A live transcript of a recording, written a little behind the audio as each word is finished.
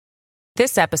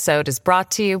This episode is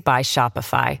brought to you by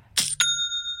Shopify.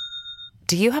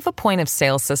 Do you have a point of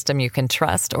sale system you can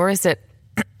trust, or is it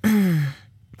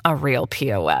a real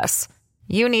POS?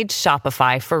 You need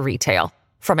Shopify for retail.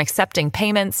 From accepting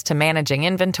payments to managing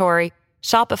inventory,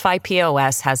 Shopify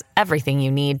POS has everything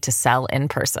you need to sell in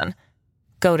person.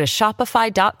 Go to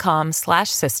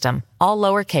shopify.com/system, all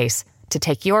lowercase, to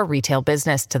take your retail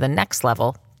business to the next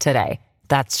level today.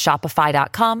 That's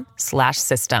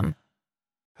shopify.com/system.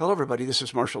 Hello, everybody. This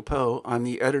is Marshall Poe. I'm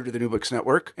the editor of the New Books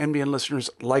Network. NBN listeners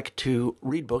like to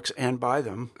read books and buy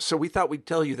them. So we thought we'd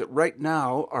tell you that right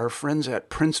now, our friends at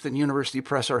Princeton University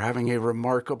Press are having a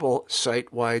remarkable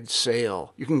site-wide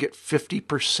sale. You can get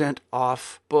 50%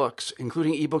 off books,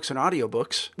 including ebooks and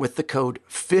audiobooks, with the code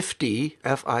 50,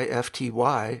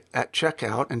 F-I-F-T-Y, at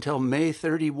checkout until May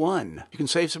 31. You can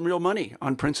save some real money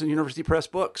on Princeton University Press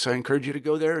books. I encourage you to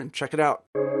go there and check it out.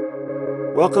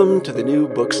 Welcome to the New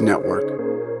Books Network.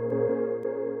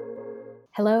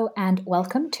 Hello and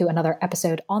welcome to another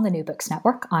episode on the New Books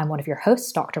Network. I'm one of your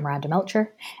hosts, Dr. Miranda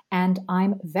Melcher, and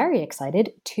I'm very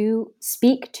excited to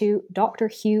speak to Dr.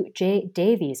 Hugh J.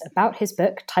 Davies about his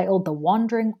book titled The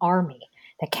Wandering Army: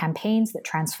 The Campaigns That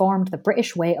Transformed the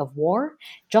British Way of War,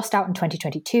 just out in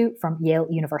 2022 from Yale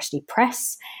University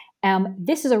Press.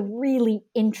 This is a really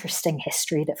interesting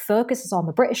history that focuses on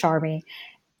the British Army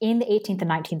in the 18th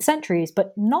and 19th centuries,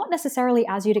 but not necessarily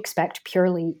as you'd expect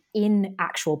purely in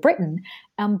actual Britain,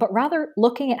 but rather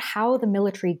looking at how the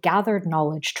military gathered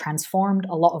knowledge, transformed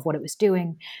a lot of what it was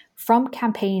doing from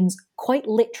campaigns quite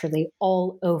literally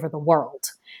all over the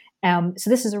world. So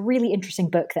this is a really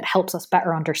interesting book that helps us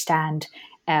better understand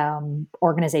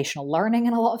organizational learning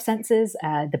in a lot of senses,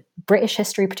 the British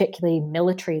history, particularly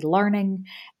military learning,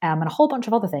 and a whole bunch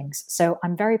of other things. So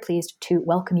I'm very pleased to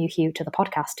welcome you, Hugh, to the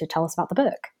podcast to tell us about the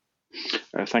book.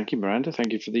 Thank you, Miranda.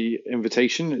 Thank you for the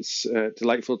invitation. It's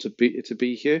delightful to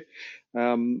be here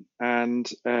and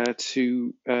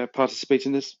to participate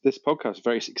in this podcast.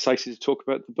 Very excited to talk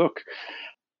about the book.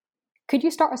 Could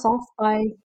you start us off by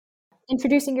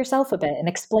introducing yourself a bit and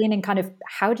explaining kind of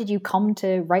how did you come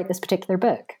to write this particular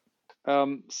book?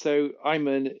 So I'm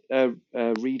a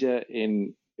reader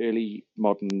in early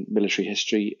modern military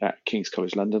history at King's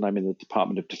College London. I'm in the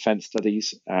Department of Defence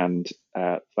Studies, and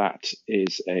that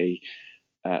is an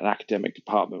academic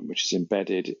department which is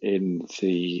embedded in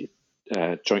the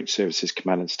Joint Services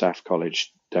Command and Staff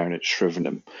College down at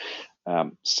Shrivenham.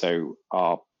 So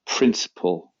our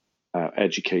principal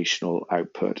educational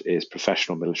output is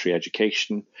professional military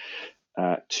education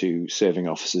to serving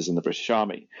officers in the British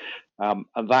Army. And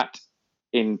that,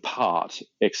 in part,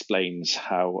 explains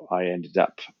how I ended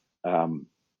up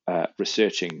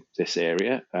researching this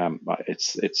area.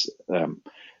 It's the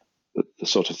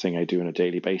sort of thing I do on a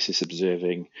daily basis,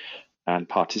 observing and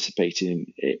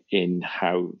participating in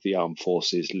how the armed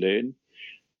forces learn,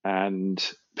 and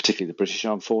particularly the British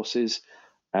Armed Forces.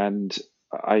 And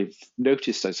I've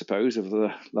noticed, I suppose, over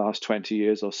the last 20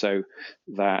 years or so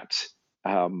that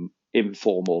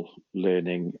informal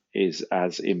learning is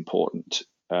as important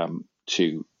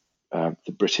to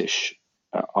the British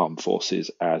Armed Forces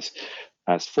as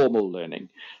formal learning.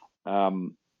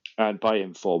 And by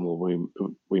informal,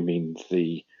 we mean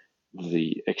the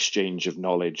exchange of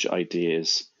knowledge,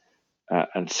 ideas,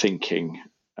 and thinking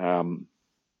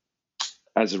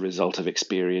as a result of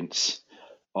experience,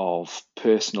 of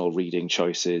personal reading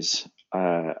choices,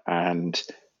 and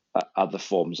other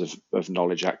forms of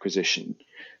knowledge acquisition.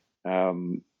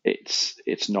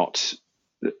 It's not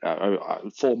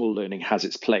formal learning has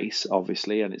its place,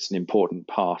 obviously, and it's an important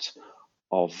part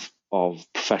of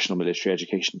professional military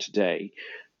education today.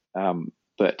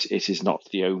 But it is not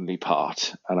the only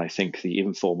part, and I think the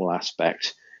informal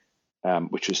aspect,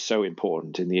 which was so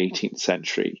important in the 18th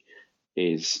century,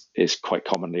 is quite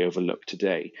commonly overlooked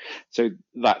today. So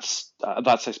that's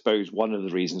I suppose one of the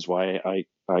reasons why I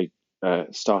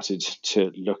started to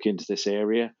look into this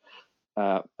area.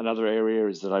 Another area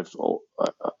is that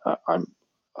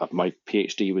my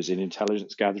PhD was in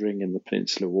intelligence gathering in the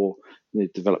Peninsular War, the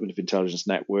development of intelligence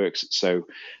networks. So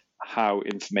how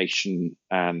information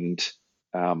and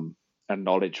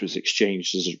knowledge was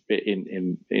exchanged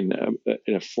in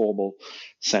a formal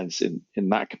sense in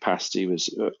that capacity was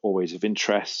always of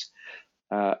interest,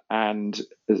 and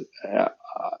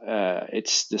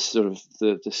it's the sort of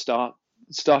the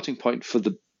starting point for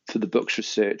the book's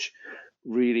research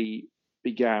really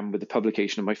began with the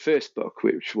publication of my first book,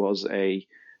 which was a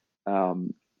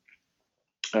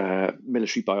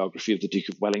military biography of the Duke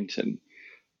of Wellington.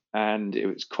 And it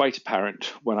was quite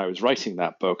apparent when I was writing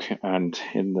that book and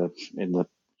in the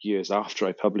years after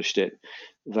I published it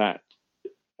that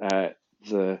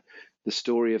the the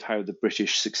story of how the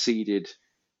British succeeded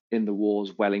in the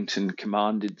wars Wellington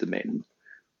commanded them in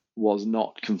was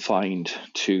not confined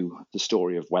to the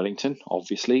story of Wellington,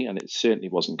 obviously, and it certainly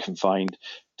wasn't confined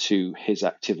to his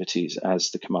activities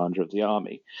as the commander of the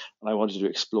army. And I wanted to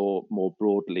explore more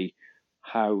broadly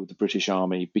how the British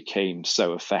Army became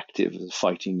so effective as a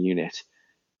fighting unit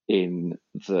in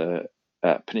the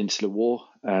Peninsular War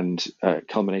and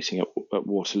culminating at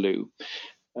Waterloo.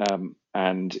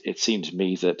 And it seemed to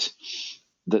me that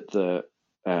the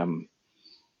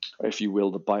if you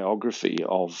will, the biography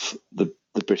of the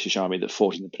British Army that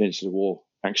fought in the Peninsular War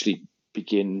actually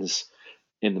begins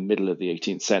in the middle of the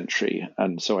 18th century.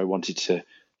 And so I wanted to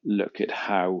look at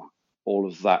how all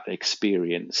of that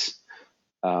experience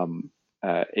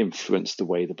influenced the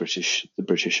way the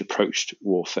British approached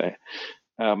warfare.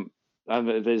 And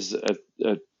there's a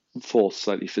fourth,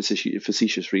 slightly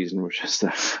facetious reason, which is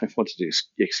that I wanted an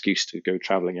excuse to go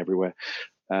traveling everywhere,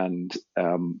 and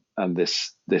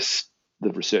the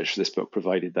research for this book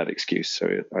provided that excuse. So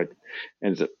I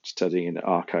ended up studying in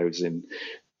archives in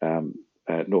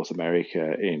North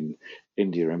America, in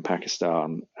India and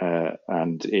Pakistan,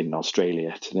 and in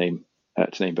Australia, to name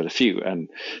but a few. And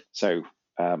so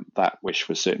that wish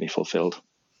was certainly fulfilled.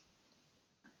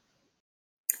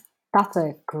 That's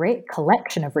a great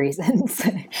collection of reasons.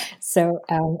 So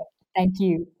thank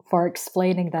you for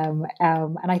explaining them.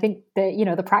 And I think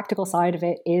the practical side of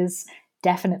it is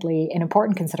definitely an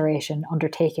important consideration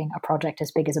undertaking a project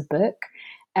as big as a book.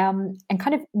 And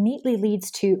kind of neatly leads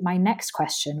to my next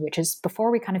question, which is, before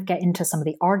we kind of get into some of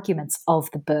the arguments of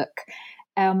the book,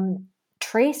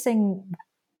 tracing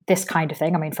this kind of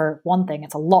thing, I mean, for one thing,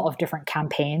 it's a lot of different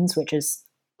campaigns, which is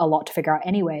a lot to figure out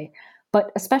anyway.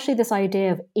 But especially this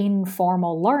idea of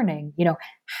informal learning,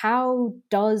 how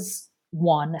does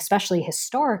one, especially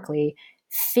historically,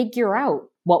 figure out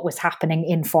what was happening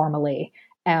informally?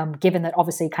 Given that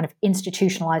obviously kind of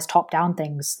institutionalized top-down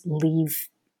things leave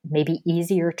maybe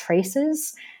easier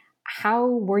traces. How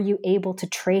were you able to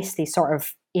trace these sort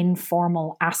of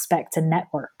informal aspects and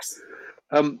networks?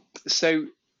 So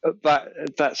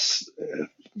that's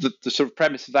the sort of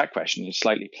premise of that question is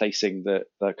slightly placing the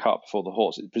cart before the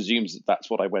horse. It presumes that that's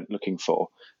what I went looking for,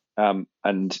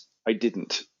 and I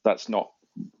didn't. That's not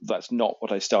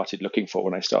what I started looking for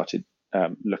when I started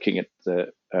looking at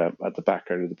the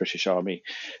background of the British Army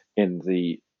in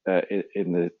the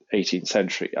 18th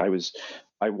century. I was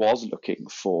looking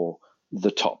for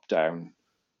the top-down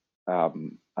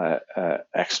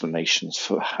explanations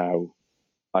for how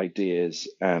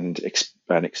ideas and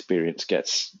experience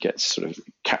gets sort of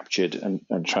captured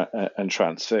and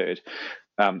transferred.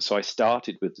 So I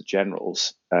started with the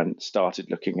generals and started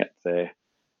looking at their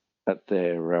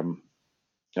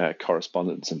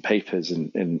correspondence and papers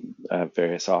in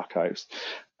various archives,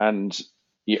 and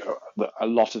a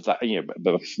lot of that,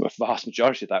 the vast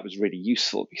majority of that was really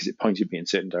useful because it pointed me in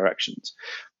certain directions.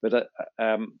 But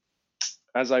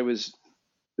as I was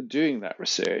doing that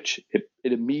research, it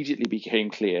immediately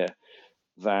became clear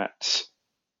that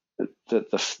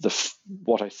the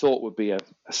what I thought would be a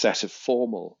set of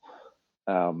formal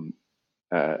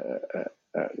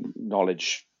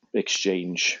knowledge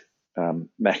exchange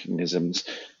mechanisms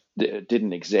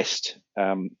didn't exist,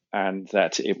 and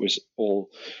that it was all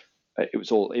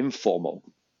informal.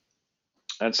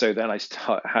 And so then I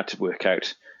had to work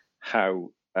out how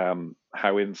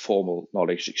informal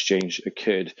knowledge exchange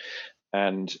occurred,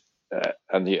 and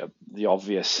the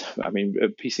obvious, I mean,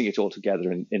 piecing it all together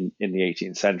in the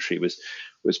 18th century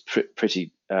was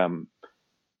pretty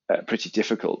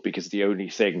difficult, because the only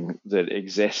thing that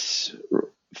exists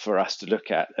for us to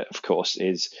look at, of course,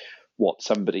 is what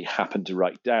somebody happened to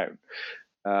write down,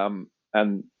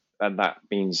 and that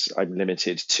means I'm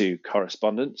limited to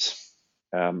correspondence,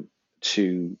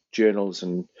 to journals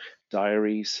and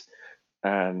diaries,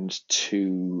 and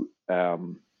to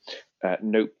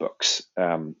notebooks,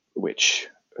 which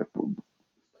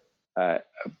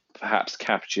perhaps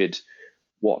captured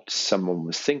what someone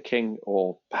was thinking,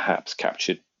 or perhaps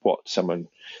captured what someone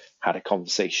had a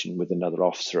conversation with another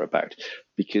officer about,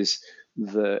 because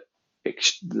the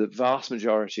vast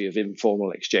majority of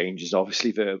informal exchange is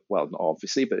obviously not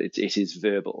obviously, but it is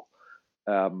verbal,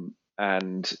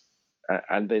 and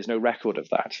there's no record of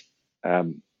that.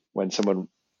 When someone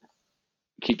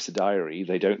keeps a diary,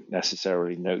 they don't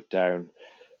necessarily note down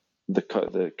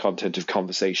the content of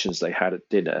conversations they had at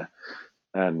dinner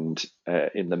and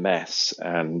in the mess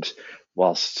and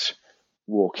whilst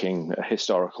walking a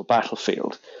historical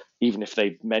battlefield. Even if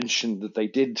they mentioned that they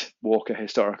did walk a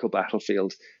historical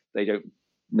battlefield, they don't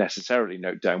necessarily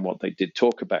note down what they did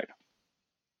talk about.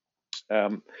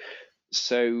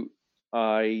 So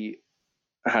I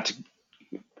had to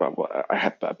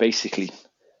I basically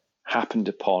happened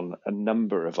upon a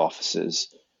number of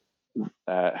officers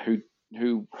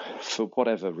who, for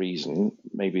whatever reason,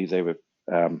 maybe they were.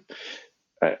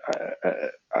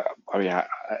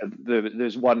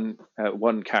 There's one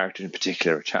character in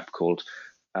particular, a chap called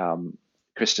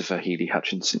Christopher Healy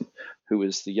Hutchinson, who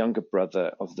was the younger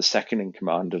brother of the second in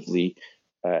command of the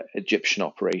Egyptian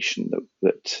operation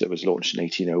that was launched in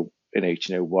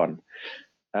 1801.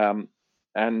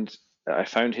 And I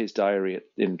found his diary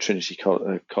in Trinity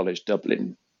College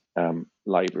Dublin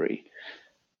library,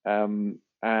 and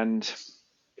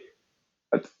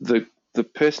the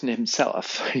person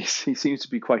himself, he seems to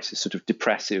be quite a sort of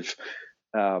depressive,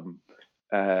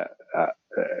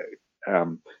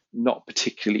 not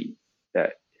particularly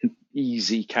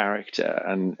easy character,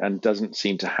 and doesn't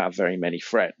seem to have very many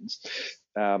friends.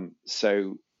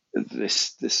 So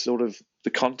this sort of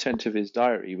the content of his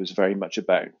diary was very much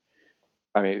about.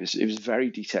 I mean, it was very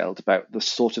detailed about the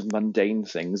sort of mundane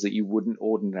things that you wouldn't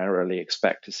ordinarily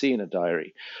expect to see in a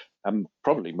diary.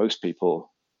 Probably most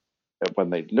people, when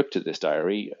they looked at this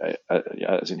diary,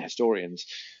 as in historians,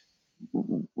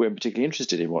 weren't particularly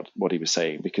interested in what he was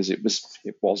saying, because it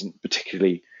wasn't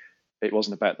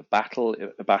about the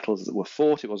battles that were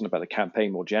fought. It wasn't about the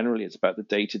campaign more generally. It's about the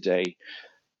day-to-day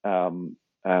and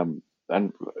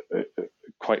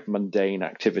quite mundane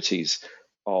activities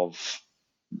of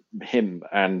him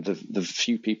and the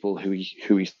few people who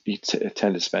he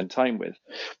tended to spend time with.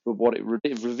 But what it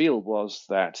revealed was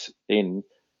that in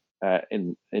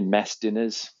mess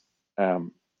dinners,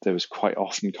 there was quite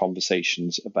often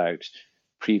conversations about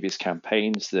previous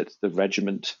campaigns that the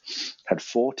regiment had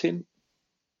fought in,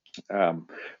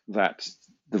 that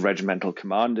the regimental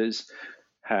commanders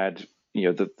had,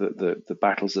 the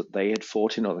battles that they had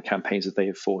fought in, or the campaigns that they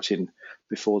had fought in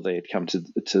before they had come to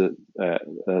the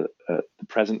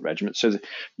present regiment. So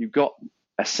you got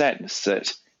a sense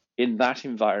that in that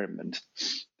environment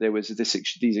there was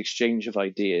these exchange of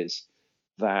ideas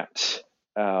that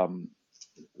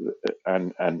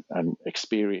and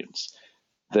experience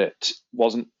that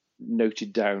wasn't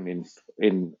noted down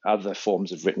in other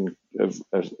forms of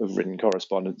written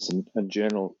correspondence and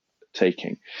journal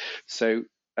taking. So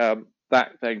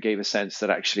that then gave a sense that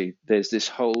actually there's this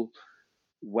whole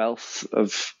wealth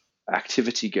of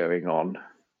activity going on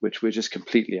which we're just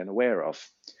completely unaware of,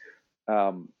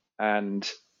 and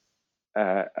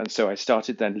so I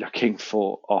started then looking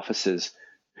for officers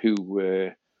who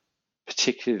were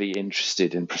particularly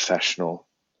interested in professional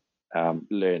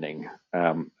learning,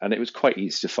 and it was quite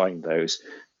easy to find those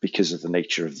because of the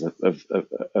nature of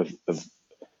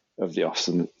the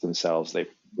officers themselves. They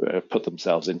put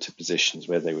themselves into positions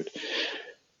where they would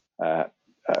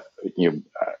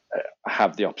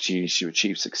have the opportunity to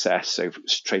achieve success. So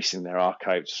tracing their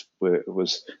archives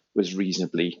was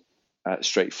reasonably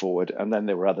straightforward. And then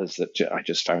there were others that I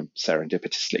just found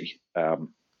serendipitously,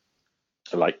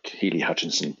 like Healy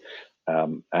Hutchinson,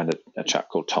 and a chap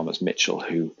called Thomas Mitchell,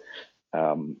 who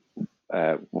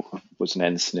was an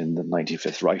ensign in the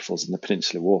 95th Rifles in the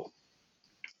Peninsular War,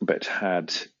 but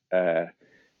had,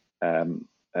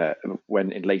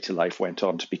 when in later life, went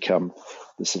on to become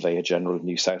the Surveyor General of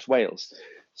New South Wales.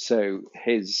 So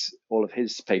all of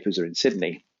his papers are in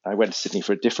Sydney. I went to Sydney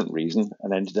for a different reason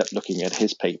and ended up looking at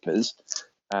his papers,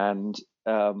 and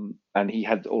he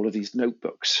had all of these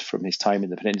notebooks from his time in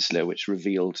the Peninsula, which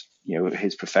revealed,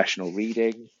 his professional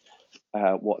reading,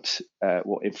 what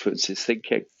influenced his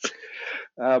thinking.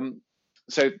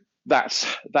 So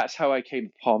that's how I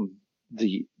came upon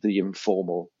the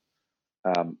informal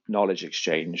knowledge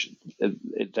exchange.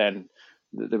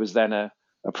 There was then a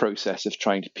process of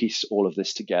trying to piece all of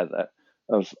this together,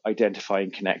 of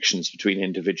identifying connections between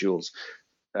individuals,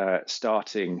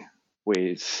 starting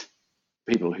with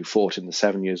people who fought in the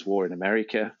 7 Years' War in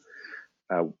America,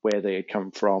 where they had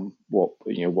come from,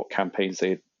 what campaigns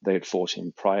they had fought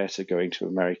in prior to going to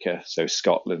America, so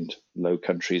Scotland, Low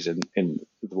Countries in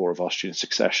the War of Austrian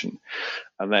Succession,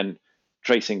 and then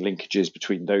tracing linkages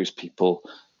between those people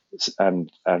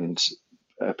and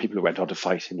people who went on to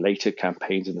fight in later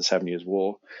campaigns in the 7 Years'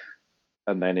 War,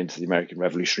 and then into the American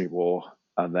Revolutionary War,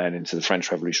 and then into the French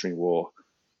Revolutionary War,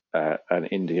 and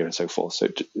India and so forth. So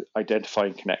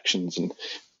identifying connections and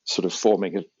sort of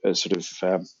forming a sort of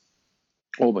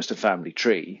almost a family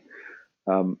tree,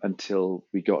 until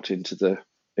we got into the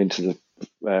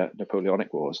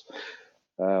Napoleonic Wars.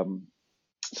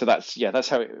 So that's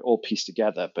how it all pieced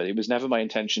together. But it was never my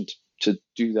intention to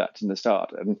do that in the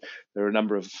start. And there are a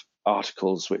number of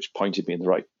articles which pointed me in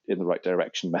the right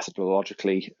direction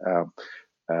methodologically.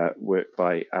 Work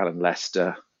by Alan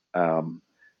Lester,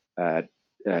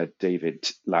 David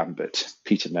Lambert,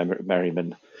 Peter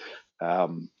Merriman,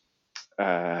 and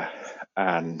a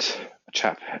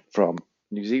chap from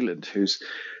New Zealand who's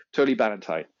Tony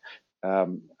Ballantyne.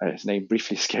 His name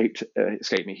briefly escaped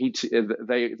me.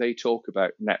 They talk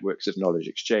about networks of knowledge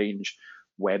exchange,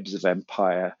 webs of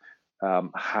empire,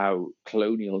 how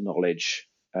colonial knowledge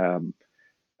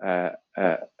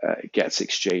gets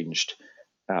exchanged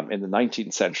in the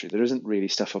 19th century. There isn't really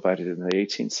stuff about it in the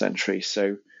 18th century,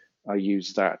 so I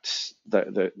use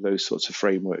those sorts of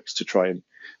frameworks to try and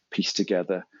piece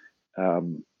together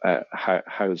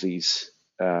how this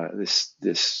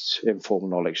informal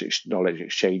knowledge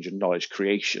exchange and knowledge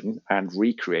creation and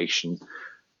recreation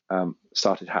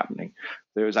started happening.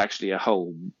 There was actually a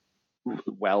whole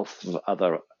wealth of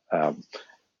other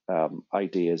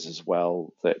ideas as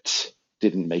well that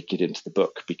didn't make it into the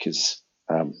book because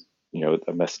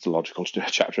a methodological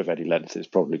chapter of any length is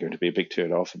probably going to be a big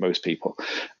turn off for most people.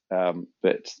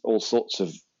 But all sorts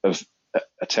of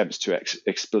attempts to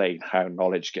explain how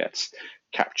knowledge gets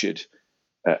captured,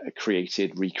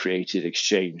 created, recreated,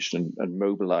 exchanged, and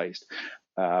mobilized.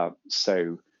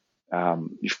 So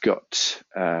you've got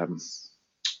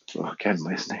again,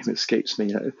 my name escapes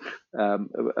me.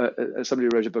 Somebody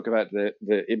wrote a book about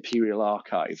the Imperial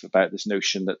Archive, about this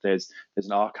notion that there's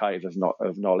an archive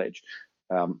of knowledge,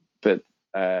 but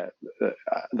that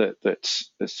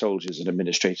soldiers and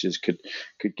administrators could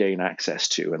gain access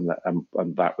to, and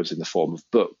that was in the form of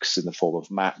books, in the form of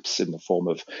maps, in the form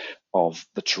of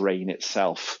the terrain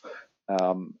itself,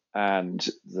 and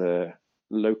the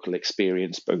local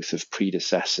experience both of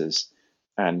predecessors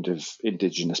and of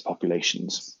indigenous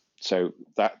populations. So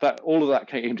that all of that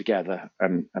came together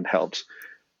and helped.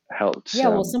 Yeah,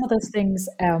 well, some of those things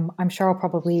I'm sure I'll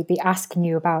probably be asking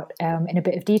you about in a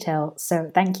bit of detail.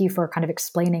 So thank you for kind of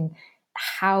explaining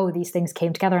how these things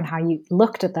came together and how you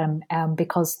looked at them,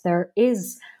 because there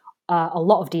is a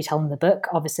lot of detail in the book,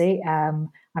 obviously.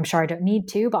 I'm sure I don't need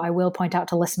to, but I will point out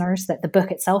to listeners that the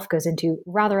book itself goes into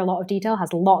rather a lot of detail,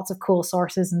 has lots of cool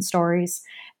sources and stories,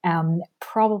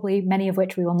 probably many of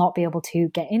which we will not be able to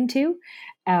get into.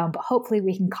 But hopefully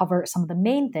we can cover some of the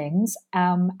main things.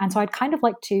 And so I'd kind of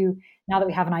like to, now that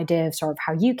we have an idea of sort of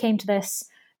how you came to this,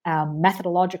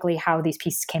 methodologically, how these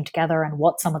pieces came together and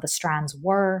what some of the strands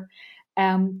were,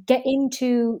 get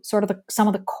into sort of some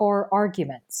of the core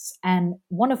arguments. And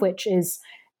one of which is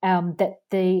that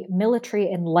the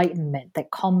military enlightenment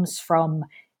that comes from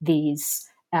these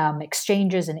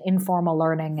exchanges and informal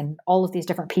learning and all of these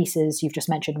different pieces, you've just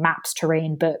mentioned maps,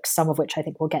 terrain, books, some of which I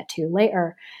think we'll get to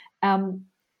later.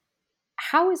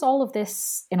 How is all of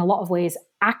this, in a lot of ways,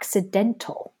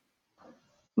 accidental?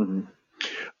 Mm-hmm.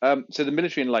 So the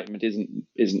military enlightenment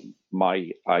isn't my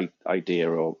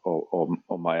idea or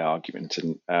my argument,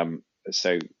 and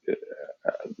so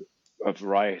a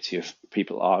variety of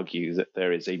people argue that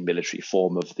there is a military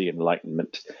form of the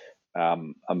Enlightenment,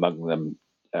 among them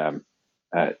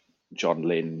John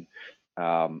Lynn,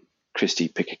 Christy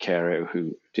Picacero,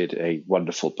 who did a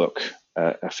wonderful book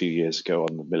a few years ago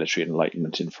on the military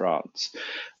enlightenment in France.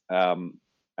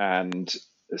 And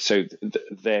so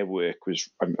their work was,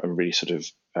 I'm really sort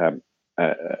of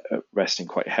resting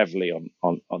quite heavily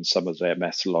on some of their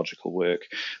methodological work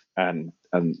and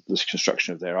the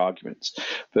construction of their arguments.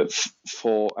 But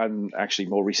and actually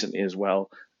more recently as well,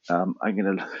 I'm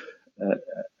going to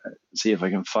see if I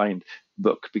can find the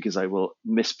book, because I will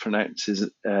mispronounce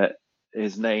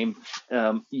his name,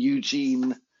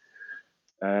 Eugene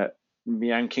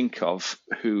Miankinkov,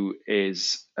 who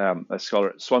is a scholar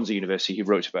at Swansea University, who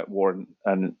wrote about war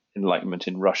and enlightenment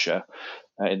in Russia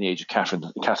in the age of Catherine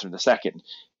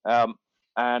II.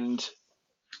 And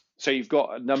so you've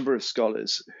got a number of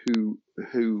scholars who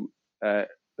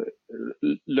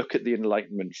look at the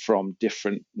Enlightenment from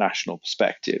different national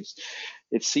perspectives.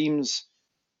 It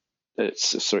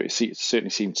certainly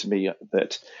seemed to me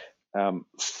that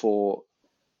for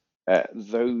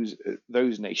those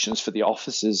nations, for the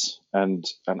officers and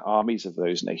armies of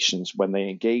those nations, when they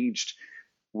engaged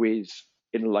with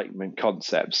Enlightenment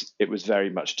concepts, it was very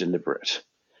much deliberate.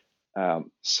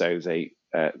 So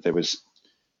there was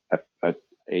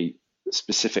a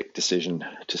specific decision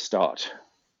to start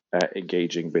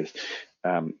engaging with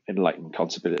Enlightenment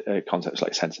concepts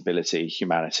like sensibility,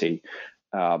 humanity,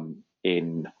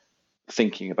 in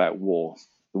thinking about war.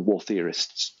 The war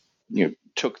theorists,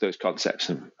 took those concepts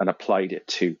and applied it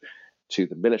to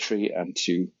the military and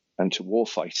to war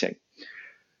fighting.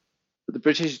 But the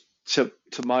British, to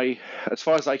my, as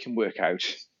far as I can work out,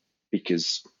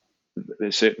 because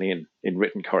there's certainly in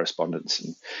written correspondence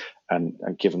and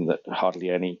given that hardly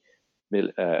any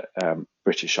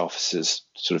British officers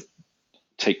sort of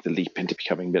take the leap into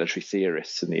becoming military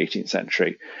theorists in the 18th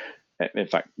century, in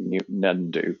fact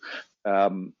none do,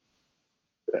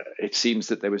 it seems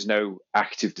that there was no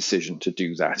active decision to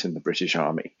do that in the British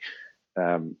Army.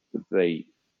 They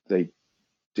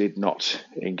did not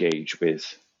engage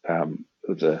with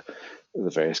the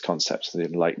various concepts of the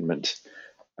Enlightenment,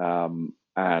 and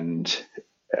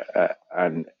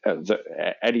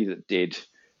any that did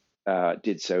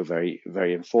so very,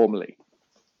 very informally,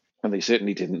 and they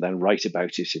certainly didn't then write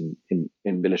about it in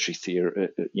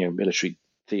military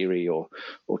theory or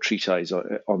treatise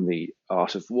on the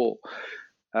art of war.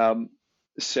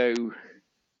 So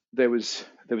there was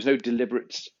no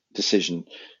deliberate decision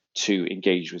to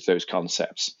engage with those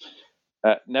concepts.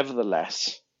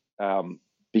 Nevertheless,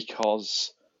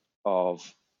 because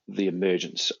of the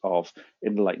emergence of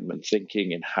Enlightenment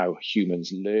thinking and how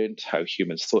humans learned, how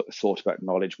humans thought about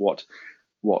knowledge,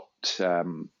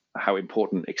 how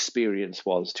important experience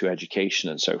was to education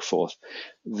and so forth,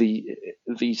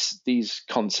 these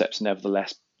concepts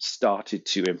nevertheless started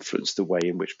to influence the way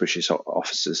in which British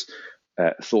officers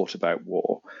thought about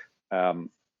war,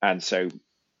 and so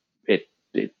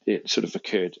it sort of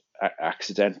occurred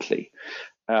accidentally.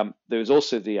 There was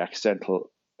also the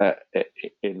accidental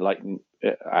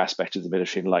aspect of the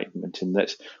military Enlightenment, in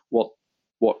that what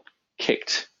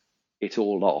kicked it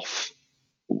all off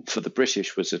for the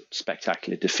British was a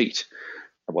spectacular defeat.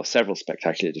 Well, several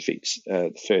spectacular defeats.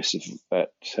 The first at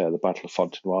the Battle of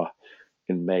Fontenoy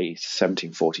in May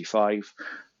 1745,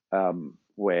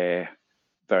 where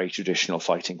very traditional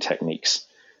fighting techniques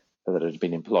that had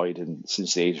been employed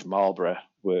since the age of Marlborough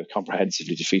were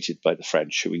comprehensively defeated by the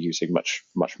French, who were using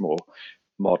much more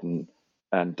modern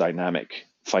and dynamic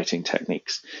fighting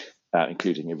techniques,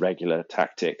 including irregular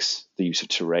tactics, the use of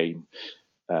terrain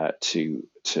to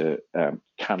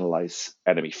canalize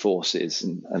enemy forces,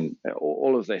 and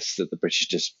all of this that the British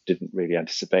just didn't really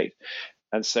anticipate.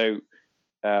 And so,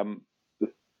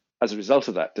 as a result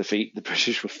of that defeat, the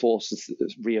British were forced to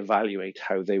reevaluate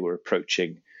how they were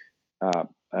approaching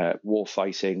war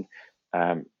fighting,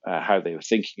 how they were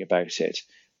thinking about it.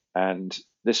 And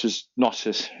this was not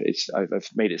I've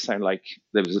made it sound like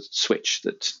there was a switch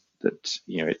that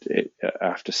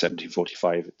after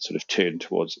 1745 it sort of turned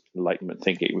towards Enlightenment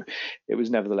thinking. It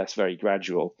was nevertheless very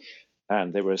gradual,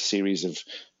 and there were a series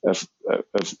of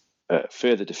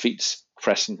further defeats,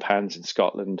 Prestonpans in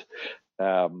Scotland,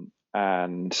 and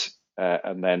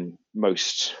then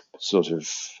most sort of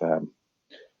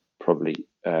probably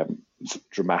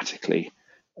dramatically,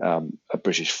 a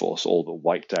British force all but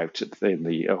wiped out in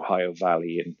the Ohio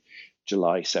Valley in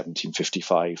July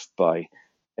 1755 by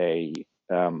a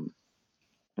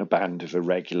band of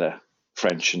irregular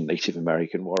French and Native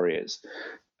American warriors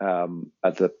on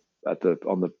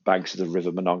the banks of the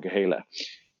River Monongahela.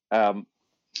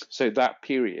 So that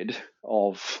period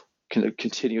of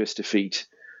continuous defeat,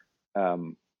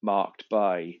 marked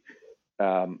by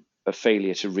a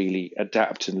failure to really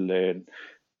adapt and learn,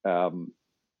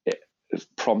 it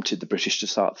prompted the British to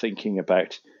start thinking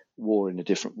about war in a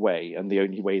different way, and the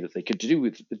only way that they could do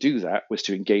that was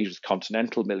to engage with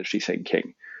continental military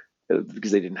thinking,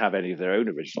 because they didn't have any of their own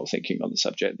original thinking on the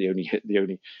subject. The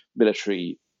only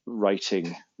military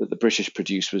writing that the British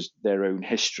produced was their own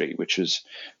history, which was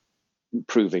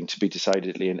proving to be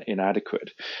decidedly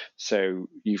inadequate. So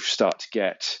you start to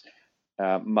get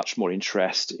much more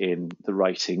interest in the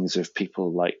writings of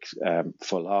people like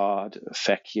Follard,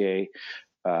 Feuquier,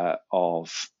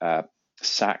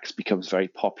 Saxe becomes very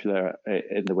popular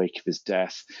in the wake of his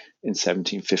death in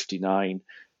 1759,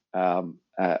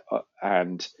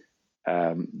 and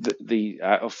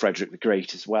of Frederick the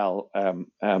Great as well,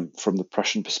 from the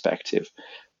Prussian perspective.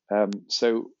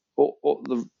 So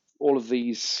all of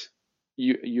these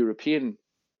European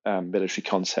military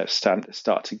concepts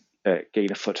start to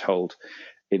gain a foothold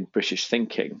in British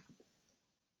thinking,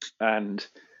 and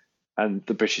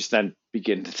the British then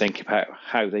begin to think about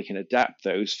how they can adapt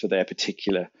those for their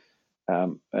particular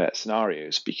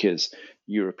scenarios, because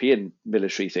European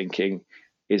military thinking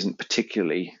isn't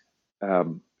particularly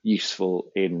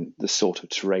useful in the sort of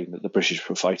terrain that the British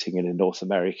were fighting in North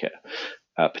America,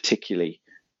 particularly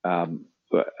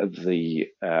the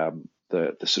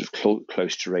sort of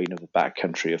close terrain of the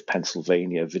backcountry of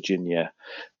Pennsylvania, Virginia,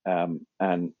 and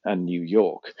New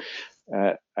York.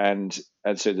 And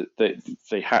so that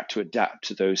they had to adapt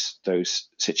to those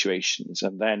situations,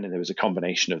 and then there was a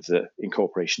combination of the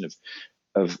incorporation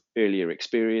of earlier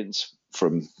experience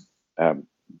from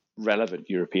relevant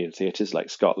European theatres like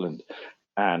Scotland,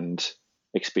 and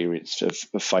experience of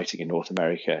fighting in North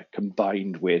America,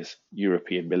 combined with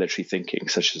European military thinking,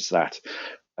 such as that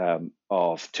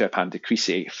of Turpin de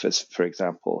Crissey, for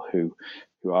example, who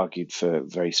argued for a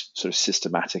very sort of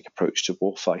systematic approach to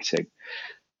war fighting.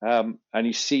 And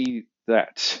you see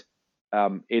that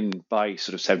by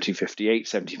sort of 1758,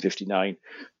 1759,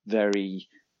 very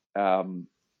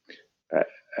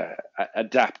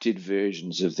adapted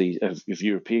versions of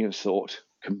European thought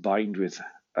combined with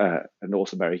a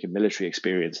North American military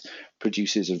experience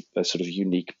produces a sort of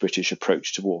unique British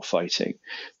approach to war fighting,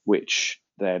 which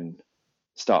then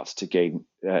starts to gain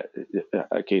a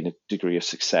degree of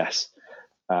success,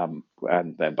 and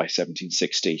then by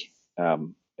 1760, a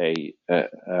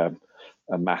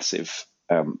massive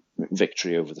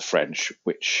victory over the French,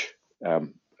 which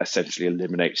essentially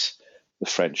eliminates the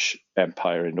French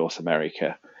Empire in North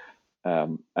America,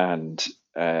 and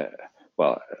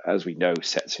as we know,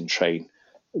 sets in train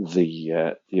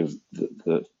the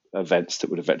events that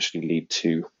would eventually lead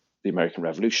to the American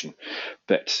Revolution.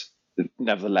 But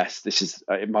nevertheless, this is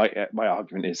my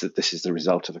argument is that this is the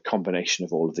result of a combination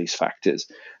of all of these factors,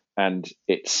 and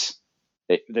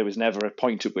there was never a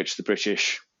point at which the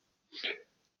British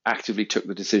actively took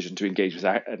the decision to engage with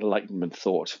Enlightenment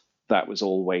thought. That was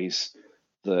always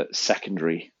the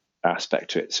secondary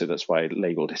aspect to it. So that's why I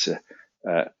labelled it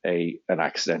an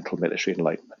accidental military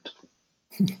enlightenment.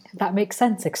 That makes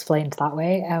sense explained that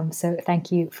way. So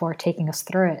thank you for taking us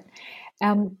through it.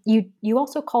 You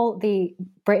also call the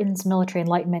Britain's military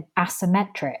enlightenment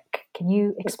asymmetric. Can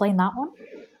you explain that one?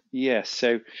 Yes.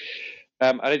 So,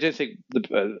 and I don't think,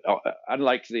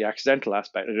 unlike the accidental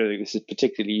aspect, I don't think this is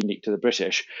particularly unique to the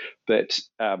British, but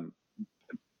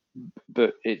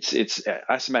it's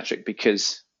asymmetric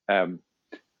because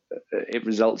it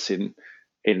results in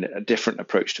a different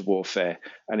approach to warfare,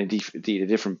 and indeed a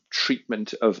different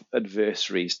treatment of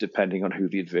adversaries depending on who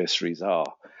the adversaries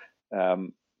are.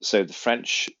 So the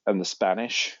French and the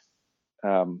Spanish,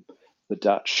 the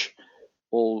Dutch,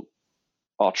 all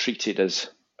are treated as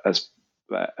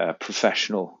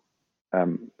professional,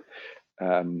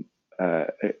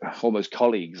 almost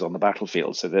colleagues on the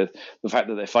battlefield. So the fact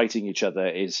that they're fighting each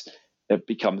other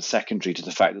becomes secondary to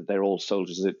the fact that they're all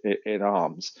soldiers in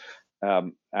arms.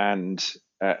 And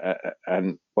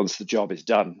once the job is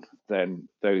done, then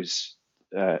there's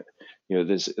a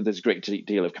great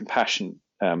deal of compassion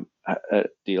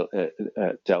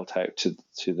dealt out to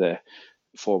their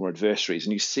former adversaries.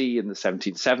 And you see in the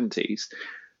 1770s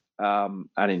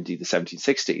and indeed the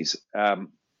 1760s,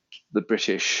 the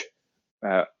British,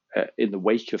 in the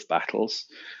wake of battles,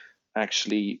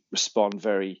 actually respond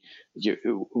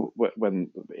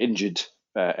when injured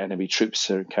enemy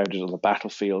troops are encountered on the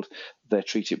battlefield, they're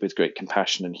treated with great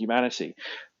compassion and humanity.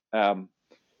 And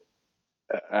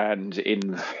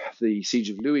in the Siege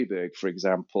of Louisbourg, for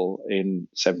example, in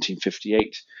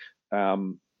 1758,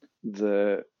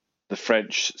 the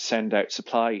French send out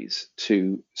supplies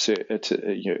to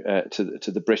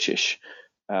the British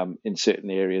in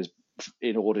certain areas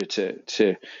in order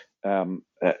to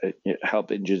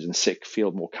help injured and sick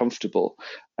feel more comfortable.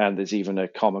 And there's even a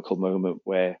comical moment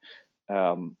where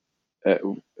the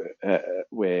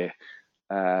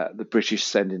British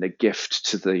send in a gift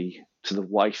to the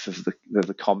wife of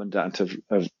the commandant of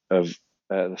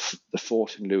the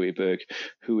fort in Louisbourg,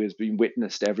 who has been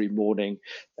witnessed every morning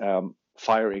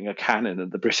firing a cannon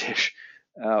at the British.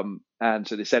 And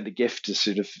so they send a gift to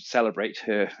sort of celebrate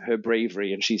her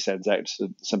bravery, and she sends out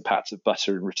some pats of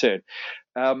butter in return.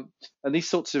 And these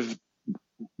sorts of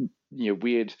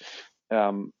weird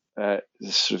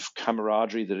sort of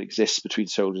camaraderie that exists between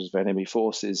soldiers of enemy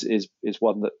forces is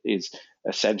one that is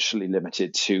essentially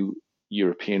limited to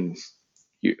European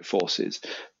forces.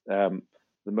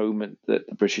 The moment that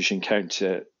the British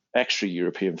encounter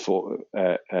extra-European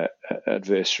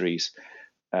adversaries,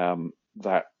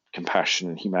 that compassion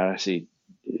and humanity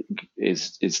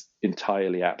is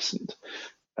entirely absent.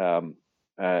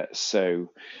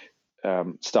 So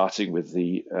starting with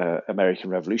the American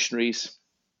revolutionaries,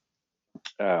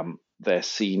 they're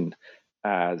seen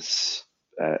as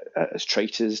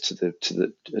traitors to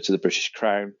the British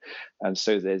Crown, and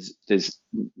so there's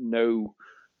no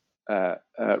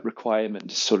requirement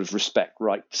to sort of respect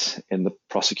rights in the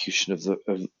prosecution of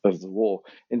the war.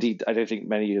 Indeed, I don't think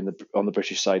many on the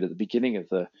British side at the beginning of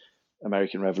the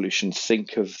American Revolution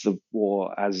think of the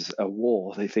war as a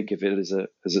war. They think of it as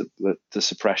the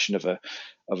suppression of a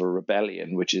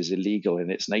rebellion, which is illegal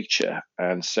in its nature,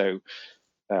 and so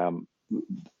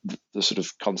the sort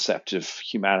of concept of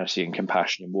humanity and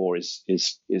compassion in war is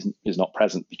not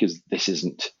present, because this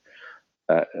isn't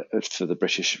for the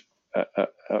British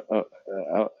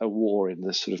a war in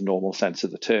the sort of normal sense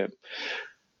of the term.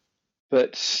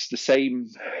 But the same,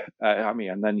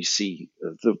 and then you see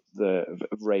the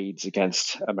raids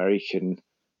against American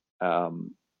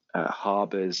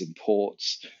harbors and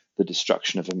ports, the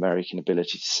destruction of American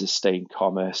ability to sustain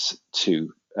commerce,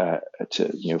 to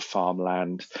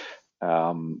farmland,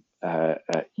 and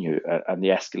the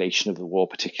escalation of the war,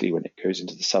 particularly when it goes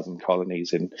into the southern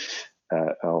colonies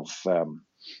of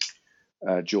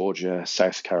Georgia,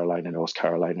 South Carolina, North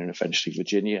Carolina, and eventually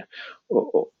Virginia,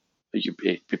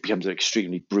 it becomes an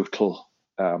extremely brutal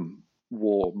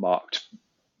war, marked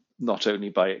not only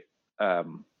by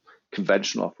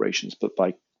conventional operations, but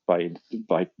by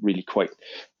really quite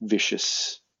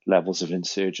vicious levels of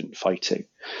insurgent fighting.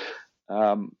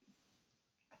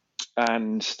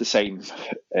 And the same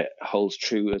holds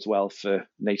true as well for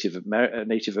Native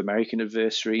American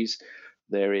adversaries.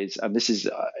 There is, and this is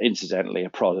incidentally a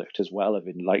product as well of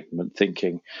Enlightenment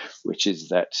thinking, which is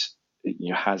that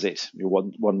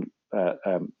one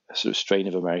sort of strain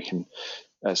of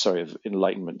of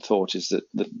Enlightenment thought is that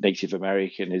the Native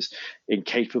American is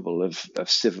incapable of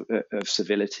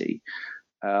civility,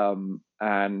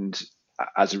 and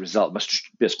as a result must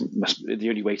the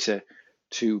only way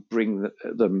to bring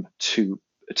them to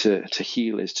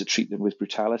heal is to treat them with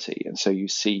brutality. And so you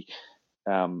see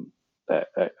a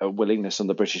willingness on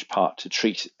the British part to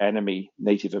treat enemy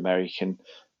Native American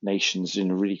nations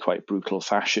in a really quite brutal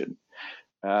fashion,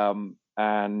 and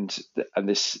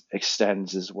this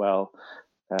extends as well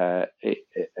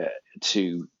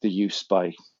to the use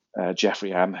by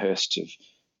Jeffrey Amherst of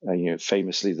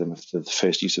famously the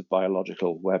first use of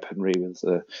biological weaponry with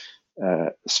the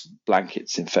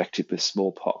blankets infected with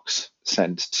smallpox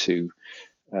sent to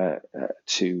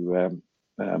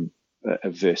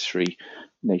adversary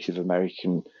Native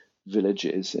American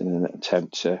villages in an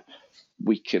attempt to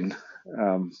weaken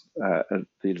the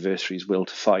adversary's will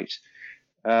to fight.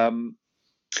 And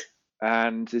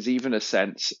there's even a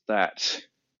sense that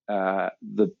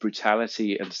the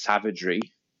brutality and savagery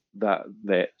that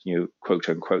quote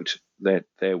unquote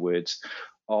their words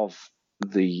of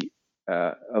the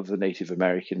Native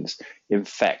Americans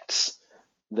infects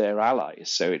their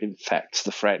allies. So it infects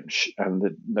the French, and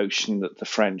the notion that the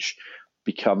French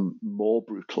become more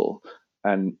brutal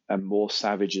and more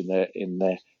savage in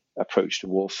their approach to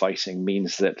war fighting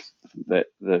means that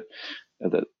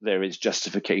there is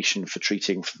justification for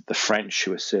treating the French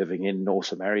who are serving in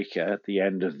North America at the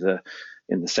end of certainly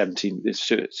in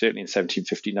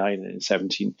 1759 and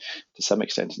to some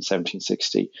extent in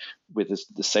 1760 with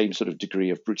the same sort of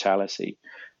degree of brutality.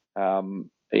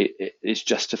 It is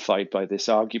justified by this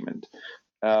argument,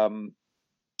 and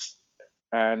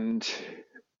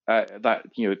that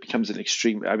it becomes an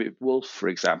extreme. I mean, Wolfe, for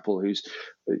example, who's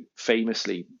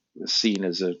famously seen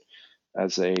as a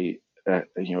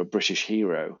British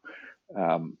hero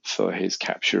for his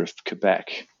capture of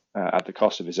Quebec at the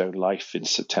cost of his own life in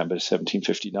September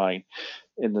 1759.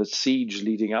 In the siege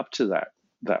leading up to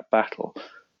that battle,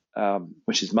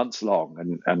 which is months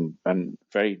long and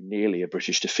very nearly a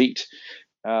British defeat,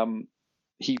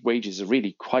 he wages a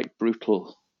really quite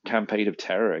brutal campaign of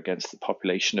terror against the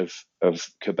population of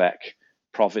Quebec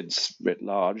province writ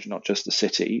large, not just the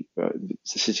city. The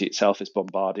city itself is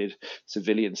bombarded.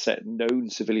 Known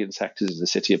civilian sectors of the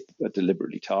city are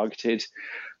deliberately targeted,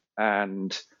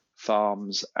 and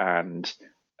farms and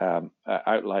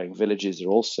outlying villages are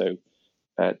also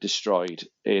destroyed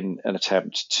in an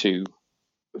attempt to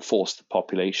force the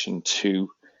population to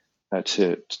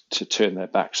turn their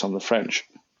backs on the French.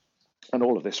 And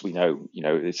all of this, we know, we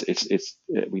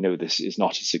know this is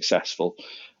not a successful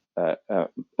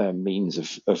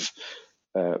means of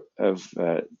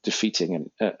defeating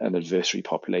an adversary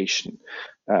population.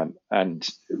 And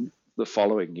the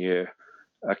following year,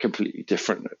 a completely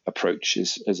different approach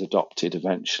is adopted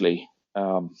eventually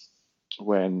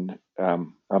when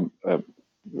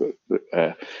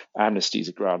amnesties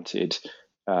are granted.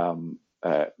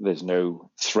 There's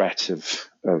no threat of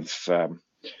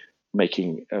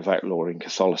outlawing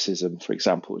Catholicism, for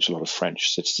example, which a lot of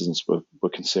French citizens were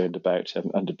concerned about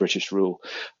under British rule.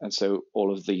 And so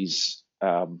all of these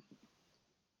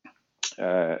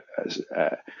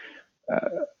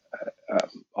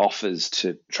offers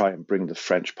to try and bring the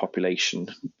French population,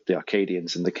 the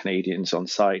Acadians and the Canadians on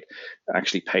side,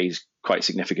 actually pays quite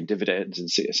significant dividends in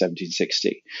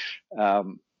 1760.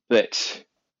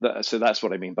 So that's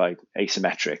what I mean by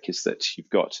asymmetric, is that you've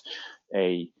got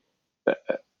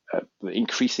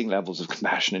increasing levels of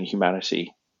compassion and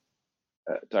humanity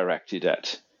directed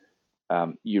at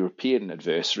European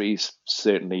adversaries,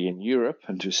 certainly in Europe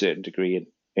and to a certain degree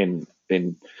in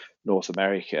North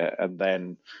America, and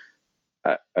then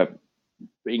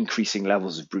increasing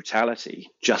levels of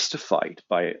brutality justified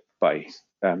by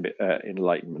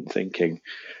Enlightenment thinking,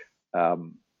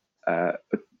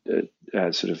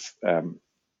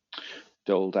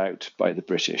 doled out by the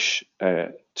British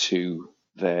to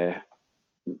their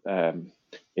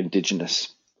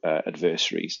indigenous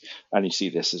adversaries. And you see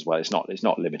this as well. It's not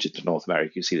limited to North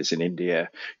America. You see this in India.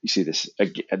 You see this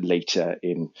later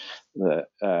in the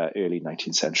early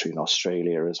 19th century in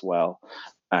Australia as well.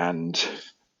 And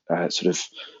sort of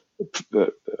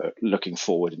looking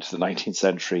forward into the 19th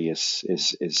century is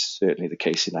certainly the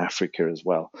case in Africa as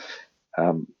well.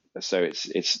 So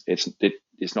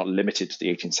it's not limited to the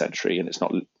 18th century, and it's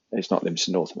not limited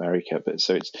to North America, but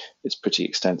so it's pretty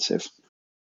extensive.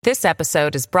 This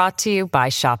episode is brought to you by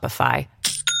Shopify.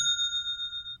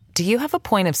 Do you have a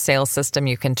point of sale system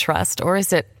you can trust, or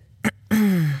is it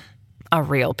a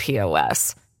real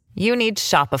POS? You need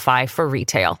Shopify for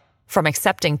retail. From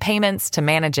accepting payments to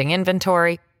managing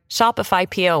inventory, Shopify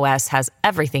POS has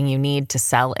everything you need to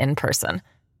sell in person.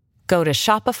 Go to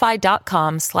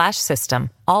shopify.com/system,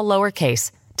 all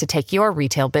lowercase, to take your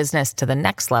retail business to the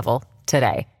next level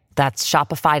today. That's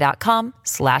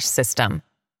shopify.com/system.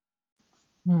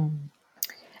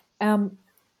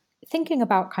 Thinking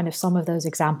about kind of some of those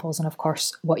examples, and of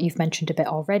course, what you've mentioned a bit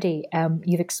already,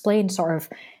 you've explained sort of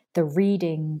the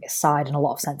reading side in a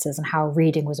lot of senses and how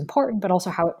reading was important, but also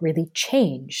how it really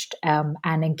changed, and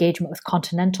engagement with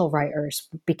continental writers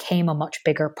became a much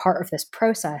bigger part of this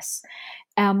process.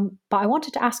 But I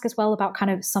wanted to ask as well about kind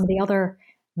of some of the other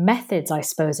methods, I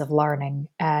suppose, of learning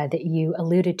that you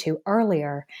alluded to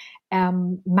earlier,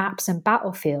 maps and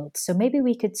battlefields. So maybe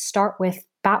we could start with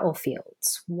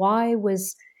battlefields.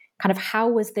 How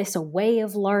was this a way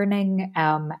of learning,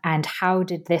 and how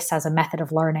did this as a method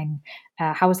of learning,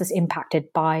 how was this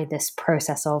impacted by this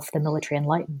process of the military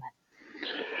enlightenment?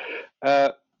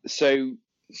 I'll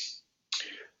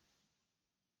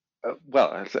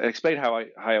explain how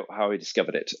I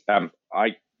discovered it.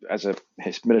 I, as a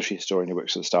military historian who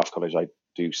works at the Staff College, I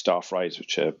do staff rides,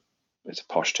 which is a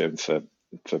posh term for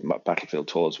battlefield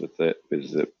tours with the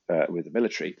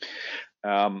military.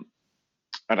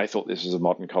 And I thought this was a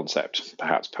modern concept,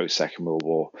 perhaps post-Second World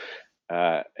War.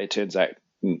 It turns out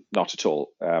not at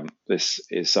all. This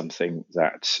is something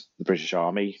that the British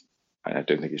Army, and I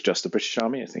don't think it's just the British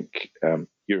Army, I think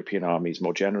European armies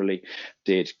more generally,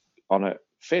 did on a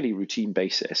fairly routine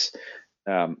basis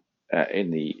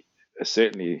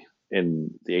certainly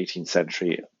in the 18th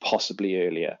century, possibly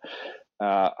earlier.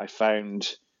 I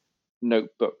found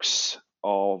notebooks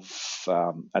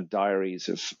and diaries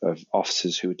of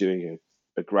officers who were doing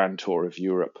a grand tour of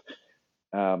Europe,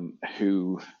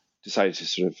 who decided to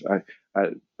sort of,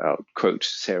 I'll quote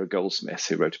Sarah Goldsmith,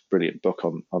 who wrote a brilliant book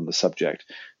on the subject,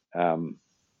 a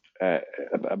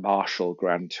martial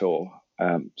grand tour.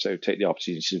 So take the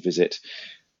opportunity to visit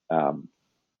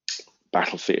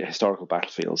historical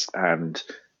battlefields and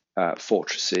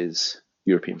fortresses,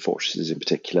 European fortresses in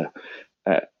particular,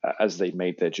 as they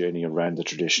made their journey around the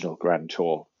traditional grand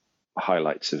tour,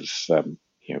 highlights of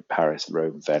Paris,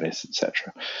 Rome, Venice,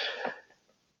 etc.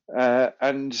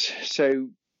 And so,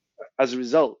 as a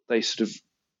result, they sort of,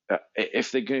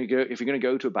 if you're going to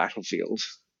go to a battlefield,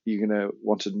 you're going to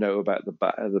want to know about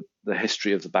the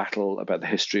history of the battle, about the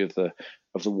history of the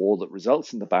war that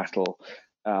results in the battle.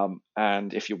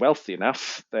 And if you're wealthy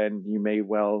enough, then you may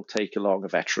well take along a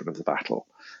veteran of the battle.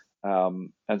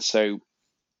 And so,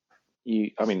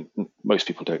 most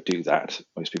people don't do that.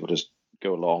 Most people just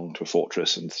go along to a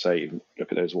fortress and say,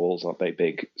 look at those walls, aren't they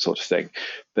big, sort of thing.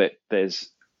 But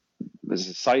there's a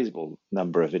sizable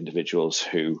number of individuals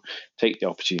who take the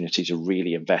opportunity to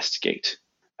really investigate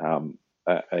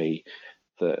the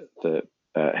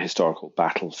historical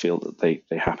battlefield that they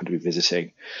happen to be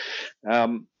visiting.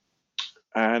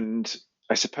 And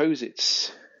I suppose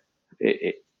it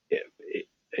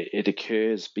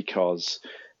occurs because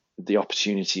the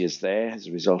opportunity is there as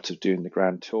a result of doing the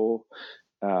grand tour,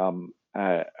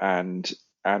 and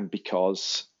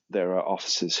because there are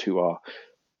officers who are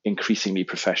increasingly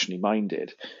professionally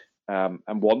minded,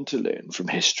 and want to learn from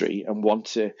history and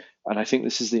I think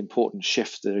this is the important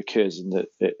shift that occurs in the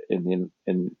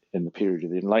period of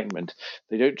the Enlightenment.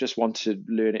 They don't just want to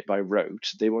learn it by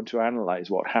rote; they want to analyze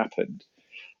what happened.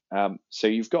 So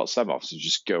you've got some officers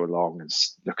just go along and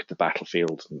look at the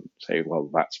battlefield and say, well,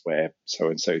 that's where so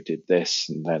and so did this,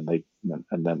 and then they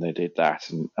did that,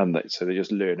 so they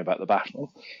just learn about the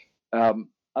battle.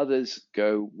 Others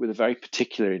go with a very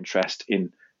particular interest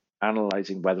in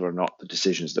analyzing whether or not the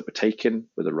decisions that were taken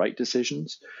were the right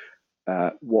decisions,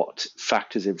 what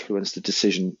factors influenced the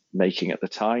decision making at the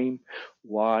time,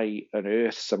 why on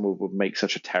earth someone would make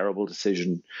such a terrible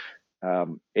decision,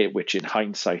 which in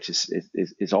hindsight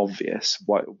is obvious,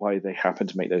 why they happen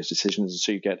to make those decisions.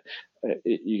 So you get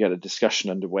a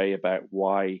discussion underway about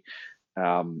why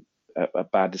a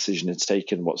bad decision is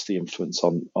taken, what's the influence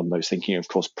on those thinking. Of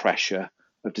course, pressure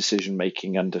of decision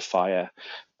making under fire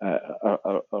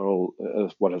all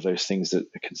one of those things that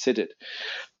are considered.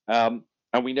 And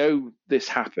we know this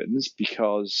happens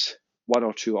because one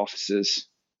or two officers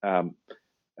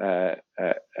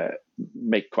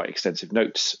make quite extensive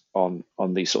notes on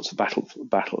these sorts of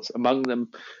battles. Among them,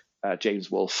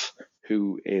 James Wolfe,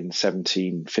 who in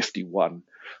 1751,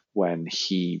 when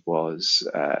he was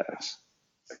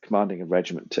commanding a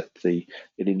regiment in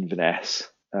Inverness,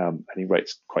 and he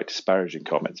writes quite disparaging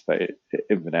comments about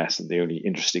Inverness, and the only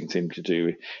interesting thing to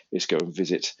do is go and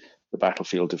visit the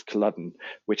battlefield of Culloden,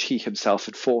 which he himself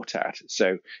had fought at.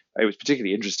 So it was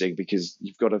particularly interesting because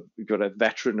you've got a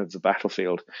veteran of the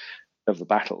battlefield, of the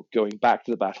battle, going back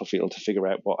to the battlefield to figure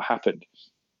out what happened.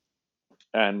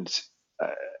 And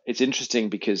it's interesting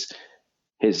because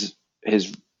his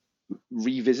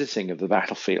revisiting of the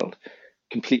battlefield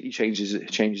completely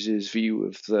changes his view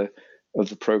of the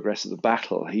progress of the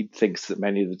battle. He thinks that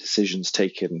many of the decisions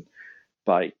taken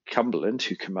by Cumberland,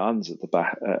 who commands at the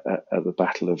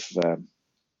Battle of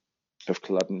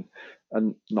Culloden,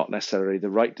 and not necessarily the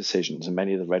right decisions, and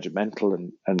many of the regimental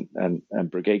and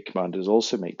brigade commanders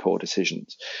also make poor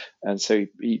decisions, and so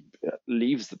he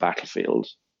leaves the battlefield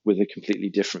with a completely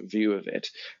different view of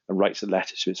it, and writes a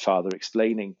letter to his father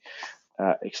explaining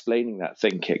that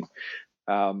thinking.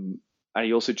 And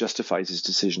he also justifies his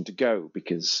decision to go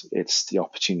because it's the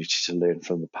opportunity to learn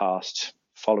from the past,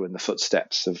 follow in the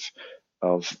footsteps of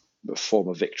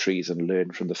former victories, and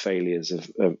learn from the failures of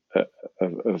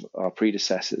our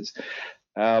predecessors.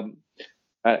 And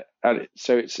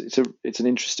so it's an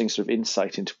interesting sort of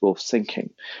insight into Wolfe's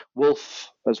thinking.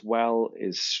 Wolfe, as well,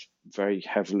 is very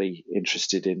heavily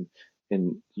interested in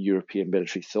European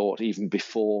military thought, even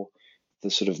before the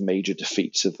sort of major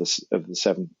defeats of the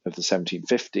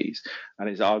 1750s, and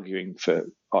is arguing for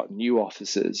new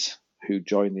officers who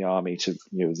join the army to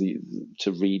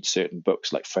read certain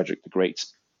books like Frederick the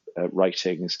Great's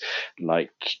writings,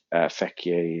 like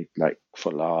Feuquier, like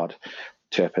Follard,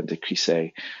 Turpin de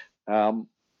Crissey,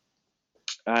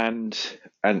 and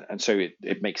so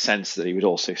it makes sense that he would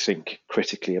also think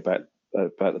critically about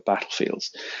the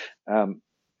battlefields. Then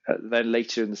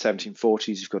later in the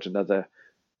 1740s, you've got another.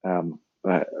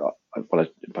 By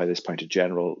this point, a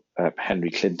general,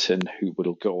 Henry Clinton, who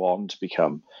will go on to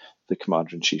become the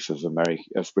commander-in-chief of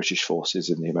British forces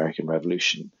in the American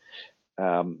Revolution.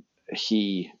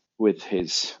 He, with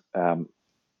his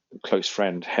close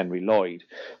friend Henry Lloyd,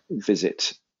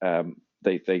 visit.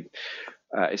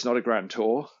 It's not a grand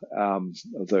tour,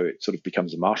 although it sort of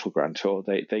becomes a Marshall Grand Tour.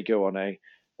 They go on a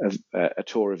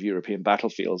tour of European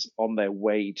battlefields on their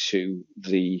way to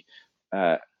the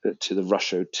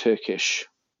Russo-Turkish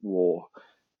War,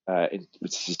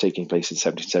 which is taking place in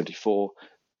 1774.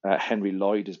 Henry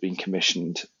Lloyd has been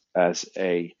commissioned as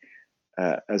an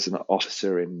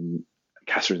officer in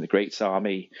Catherine the Great's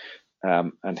army,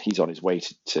 and he's on his way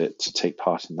to take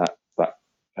part in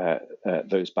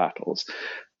those battles.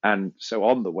 And so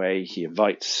on the way, he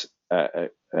invites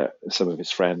some of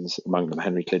his friends, among them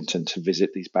Henry Clinton, to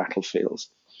visit these battlefields.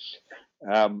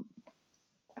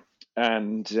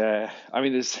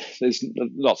 There's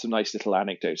lots of nice little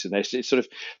anecdotes in this. It sort of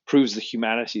proves the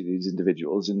humanity of these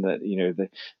individuals in that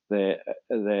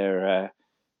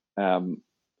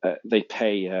they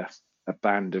pay a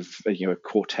band of a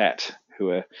quartet who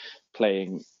are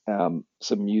playing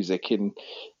some music in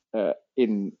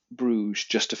Bruges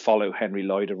just to follow Henry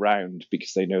Lloyd around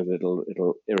because they know that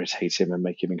it'll irritate him and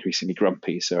make him increasingly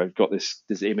grumpy. So I've got this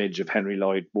image of Henry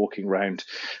Lloyd walking around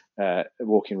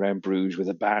Bruges with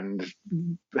a band,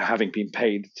 having been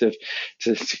paid to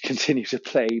continue to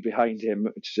play behind him,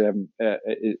 which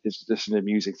is just an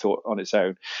amusing thought on its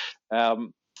own.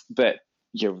 But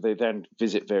they then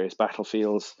visit various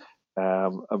battlefields,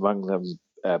 among them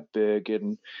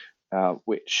Bergen,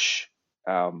 which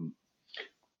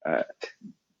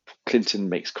Clinton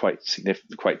makes quite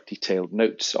detailed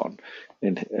notes on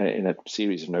in a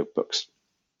series of notebooks,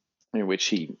 in which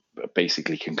he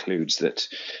basically concludes that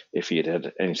if he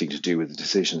had anything to do with the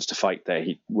decisions to fight there,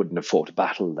 he wouldn't have fought a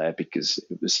battle there because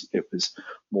it was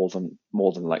more than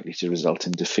likely to result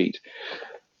in defeat.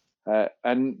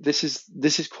 And this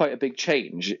is quite a big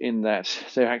change in that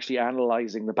they're actually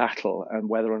analysing the battle and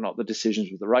whether or not the decisions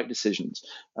were the right decisions.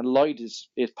 And Lloyd is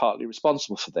partly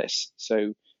responsible for this.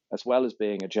 So, as well as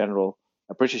being a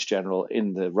British general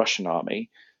in the Russian army,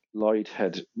 Lloyd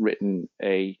had written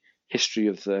a history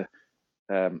of the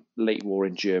late war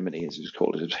in Germany, as it was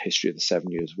called, a history of the 7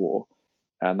 Years' War,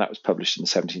 and that was published in the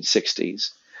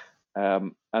 1760s.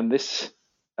 And this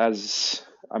is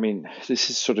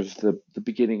sort of the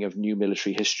beginning of new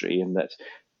military history, in that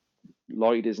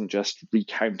Lloyd isn't just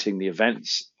recounting the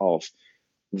events of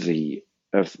the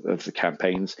the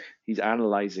campaigns. He's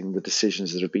analysing the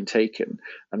decisions that have been taken,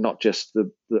 and not just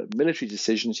the military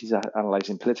decisions. He's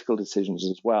analysing political decisions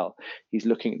as well. He's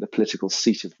looking at the political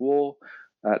seat of war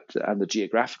and the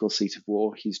geographical seat of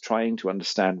war. He's trying to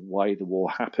understand why the war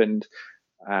happened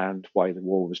and why the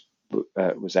war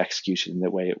was executed in the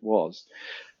way it was.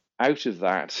 Out of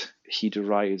that, he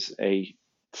derives a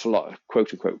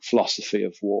quote-unquote philosophy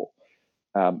of war,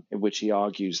 in which he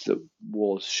argues that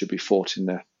wars should be fought in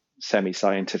a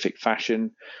semi-scientific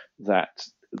fashion, that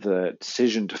the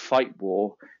decision to fight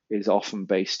war is often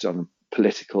based on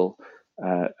political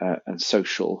and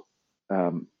social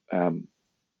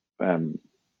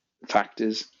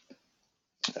factors,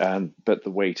 but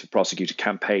the way to prosecute a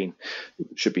campaign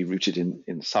should be rooted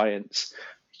in science.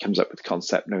 He comes up with a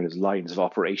concept known as lines of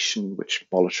operation, which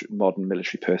modern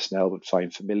military personnel would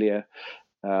find familiar,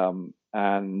 and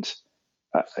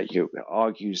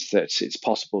argues that it's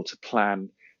possible to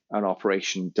plan an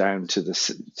operation down to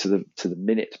the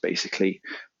minute, basically,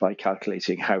 by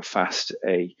calculating how fast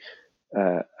a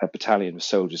battalion of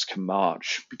soldiers can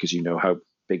march, because you know how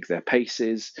big their pace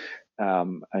is,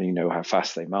 and you know how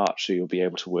fast they march, so you'll be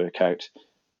able to work out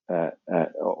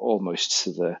almost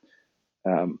to the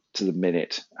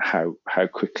minute how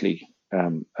quickly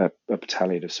a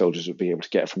battalion of soldiers would be able to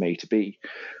get from A to B.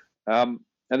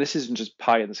 And this isn't just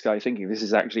pie in the sky thinking. This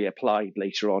is actually applied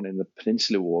later on in the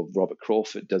Peninsular War. Robert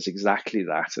Crawford does exactly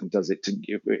that, and does it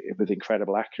with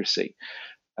incredible accuracy.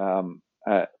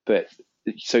 But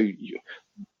so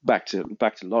back to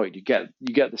Lloyd, you get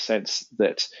the sense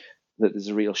that there's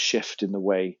a real shift in the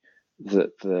way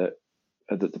that the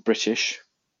British,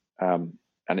 and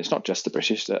it's not just the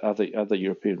British, the other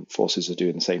European forces are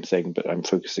doing the same thing, but I'm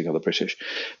focusing on the British.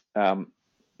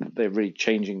 They're really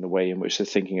changing the way in which they're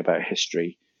thinking about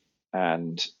history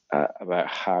and about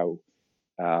how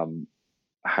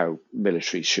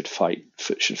militaries should fight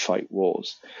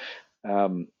wars.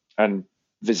 And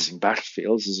visiting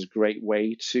battlefields is a great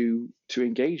way to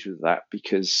engage with that,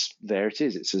 because there it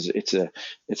is. It's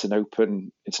an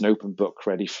open book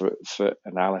ready for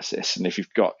analysis. And if you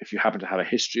happen to have a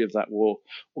history of that war,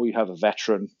 or you have a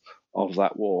veteran of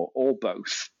that war, or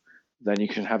both, then you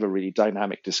can have a really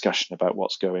dynamic discussion about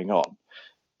what's going on.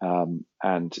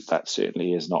 And that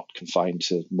certainly is not confined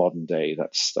to modern day.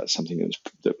 That's something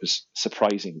that was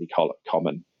surprisingly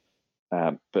common,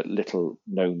 but little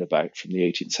known about from the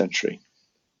 18th century.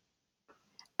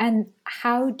 And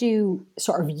how do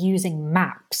sort of using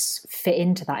maps fit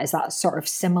into that? Is that a sort of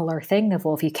similar thing of,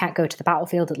 well, if you can't go to the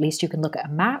battlefield, at least you can look at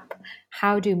a map?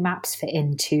 How do maps fit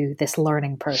into this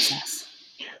learning process?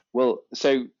 Well,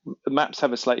 so maps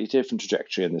have a slightly different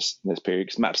trajectory in this period,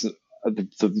 because maps,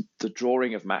 the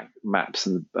drawing of maps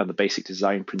and the basic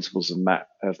design principles of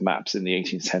maps in the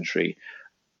 18th century,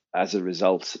 as a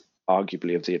result,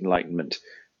 arguably, of the Enlightenment,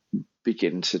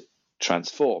 begin to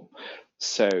transform.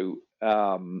 So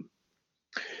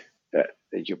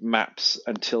your maps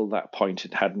until that point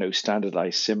had no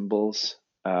standardized symbols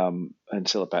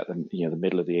until about the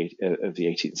middle of the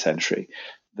 18th century.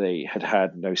 They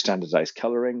had no standardized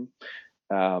coloring.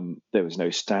 There was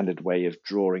no standard way of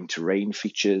drawing terrain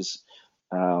features,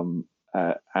 and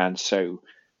so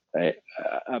a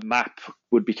map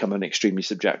would become an extremely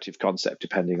subjective concept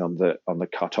depending on the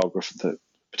cartographer, the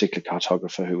particular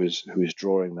cartographer who was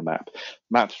drawing the map.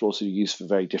 Maps were also used for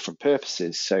very different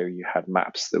purposes. So you had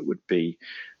maps that would be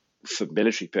for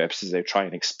military purposes. They try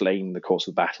and explain the course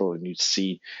of the battle, and you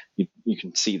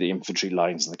can see the infantry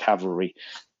lines and the cavalry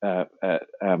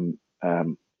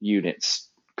units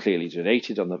clearly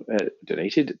denoted on the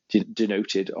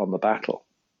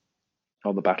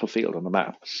battlefield on the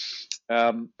map.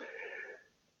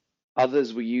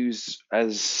 Others were used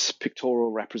as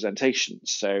pictorial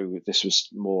representations. So this was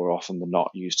more often than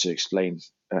not used to explain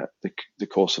the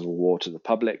course of a war to the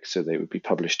public. So they would be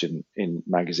published in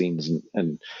magazines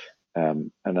and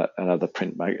other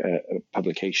print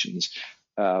publications.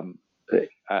 And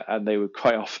they would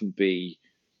quite often be,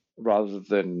 rather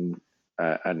than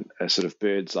a sort of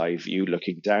bird's eye view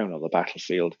looking down on the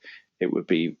battlefield, it would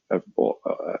be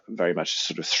very much a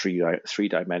sort of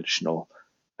three-dimensional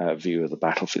view of the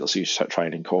battlefield. So you try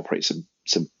and incorporate some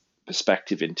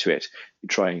perspective into it. You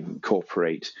try and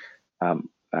incorporate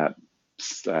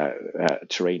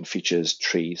terrain features,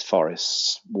 trees,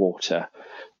 forests, water,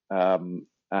 and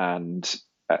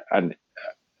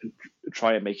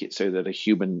try and make it so that a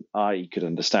human eye could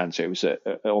understand. So it was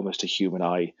almost a human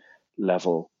eye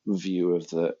level view of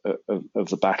the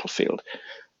battlefield.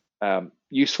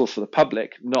 Useful for the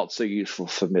public, not so useful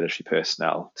for military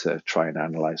personnel to try and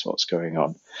analyze what's going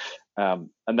on.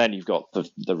 And then you've got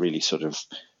the really sort of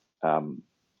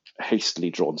hastily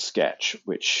drawn sketch,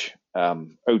 which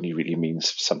only really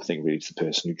means something really to the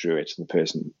person who drew it and the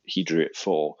person he drew it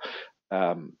for.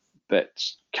 But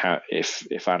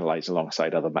if analysed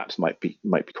alongside other maps, might be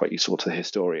quite useful to the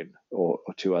historian or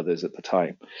to others at the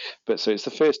time. But so it's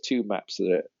the first two maps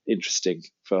that are interesting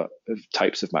for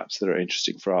types of maps that are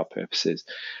interesting for our purposes.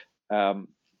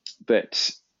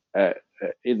 But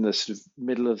in the sort of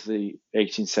middle of the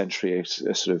 18th century, a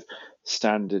sort of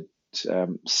standard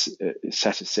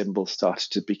set of symbols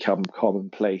started to become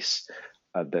commonplace.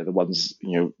 They're the ones,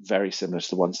 very similar to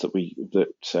the ones that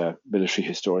military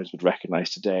historians would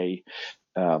recognise today.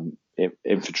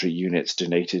 Infantry units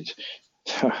donated.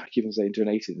 I keep on saying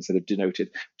donated instead of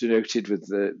denoted. Denoted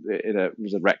with a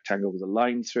rectangle with a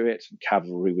line through it, and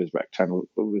cavalry with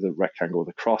a rectangle with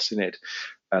a cross in it,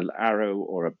 an arrow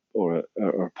or a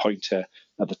pointer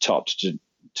at the top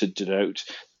to denote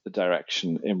the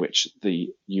direction in which the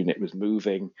unit was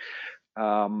moving.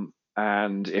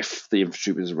 And if the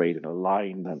infantry was arrayed in a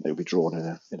line, then they would be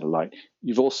drawn in a line.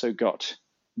 You've also got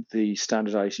the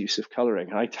standardized use of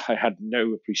coloring. I had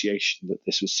no appreciation that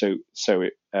this was so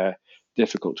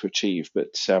difficult to achieve,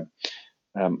 but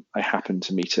I happened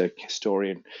to meet a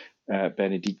historian,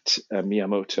 Benedict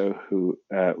Miyamoto, who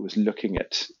was looking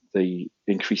at the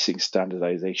increasing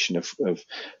standardization of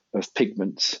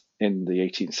pigments in the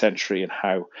 18th century and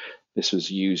how this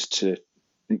was used to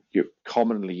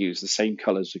commonly used. The same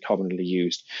colors were commonly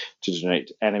used to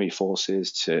denote enemy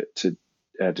forces, to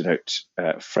denote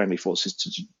friendly forces,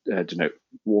 to denote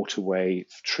waterway,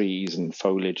 trees and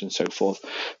foliage and so forth.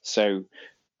 So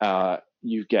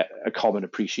you get a common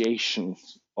appreciation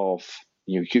of,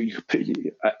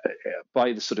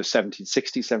 by the sort of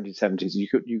 1760s, 1770s, you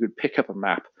could pick up a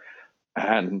map,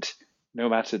 and no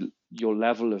matter your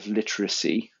level of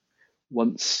literacy,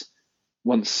 once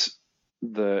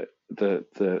the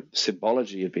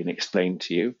symbology had been explained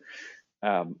to you,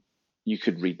 you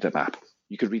could read the map.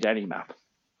 You could read any map.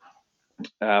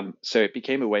 So it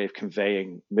became a way of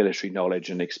conveying military knowledge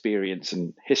and experience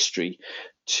and history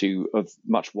to a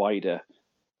much wider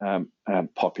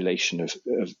population of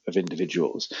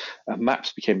individuals.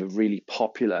 Maps became a really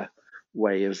popular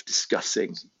way of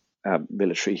discussing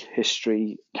military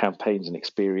history, campaigns, and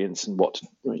experience, and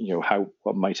how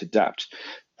one might adapt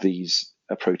these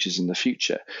approaches in the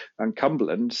future. And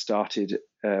Cumberland started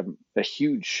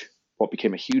what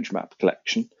became a huge map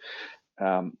collection.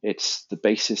 It's the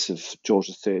basis of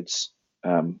George III's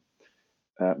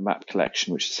map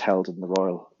collection, which is held in the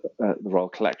Royal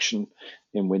Collection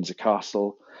in Windsor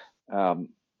Castle. I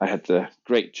had the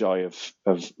great joy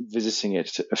of visiting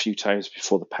it a few times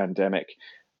before the pandemic,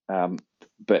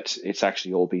 but it's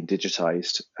actually all been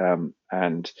digitized,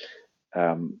 and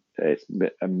it's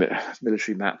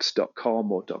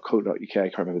militarymaps.com or .co.uk. I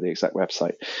can't remember the exact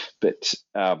website, but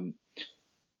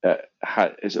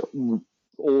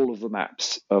all of the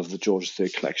maps of the George III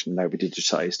collection now be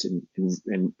digitized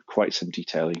in quite some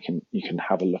detail. You can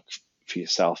have a look for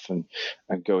yourself and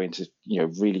go into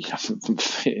really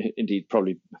indeed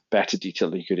probably better detail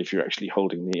than you could if you're actually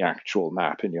holding the actual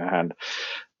map in your hand.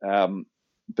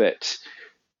 But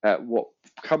what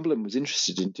Cumberland was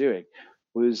interested in doing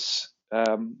was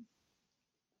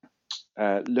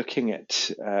looking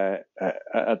at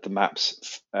the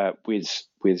maps with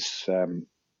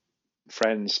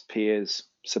friends, peers,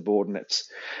 subordinates,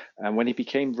 and when he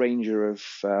became Ranger of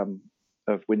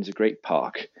Windsor Great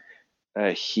Park,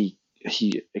 he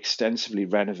extensively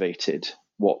renovated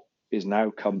what is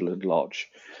now Cumberland Lodge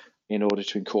in order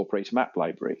to incorporate a map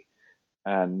library,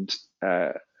 and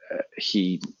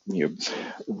he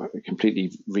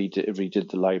completely redid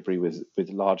the library with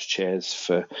large chairs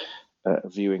for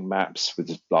viewing maps,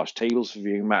 with large tables for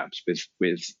viewing maps, with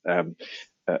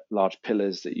large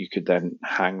pillars that you could then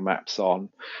hang maps on,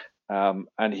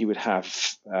 and he would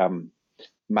have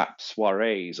map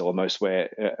soirees almost, where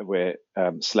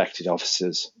selected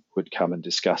officers would come and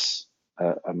discuss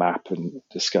a map and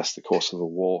discuss the course of a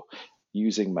war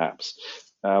using maps,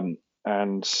 and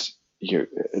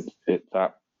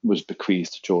that was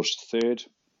bequeathed to George III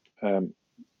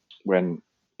when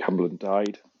Cumberland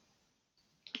died.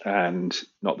 And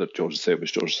not that George III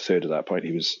was George III at that point.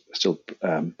 He was still,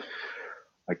 I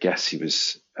guess he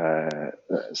was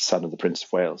son of the Prince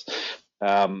of Wales.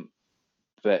 And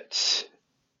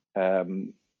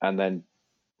then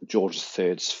George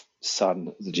III's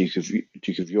son, the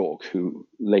Duke of York, who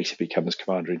later becomes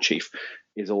Commander-in-Chief,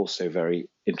 is also very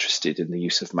interested in the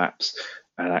use of maps,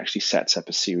 and actually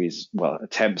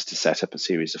attempts to set up a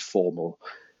series of formal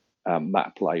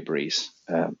map libraries,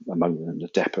 among them the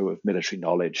Depot of Military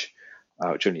Knowledge,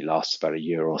 which only lasts about a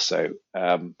year or so,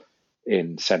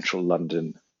 in central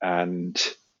London, and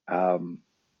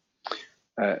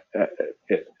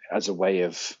as a way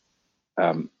of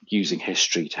using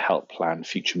history to help plan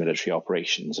future military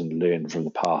operations and learn from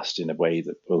the past in a way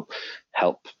that will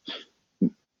help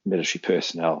military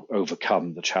personnel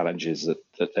overcome the challenges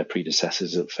that their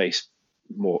predecessors have faced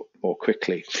more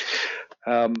quickly.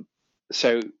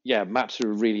 So maps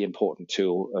are a really important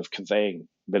tool of conveying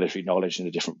military knowledge in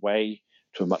a different way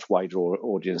to a much wider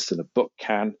audience than a book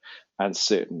can, and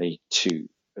certainly to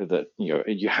that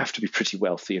you have to be pretty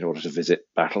wealthy in order to visit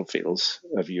battlefields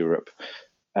of Europe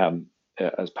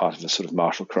as part of a sort of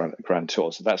Marshall Grand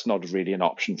Tour. So that's not really an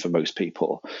option for most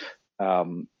people,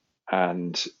 and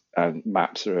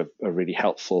maps are a really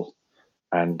helpful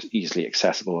and easily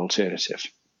accessible alternative.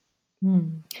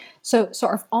 So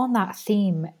sort of on that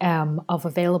theme of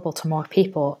available to more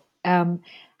people,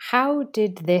 how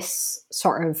did this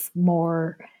sort of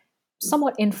more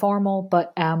somewhat informal,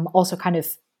 but also kind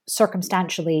of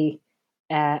circumstantially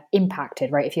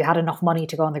impacted, right? If you had enough money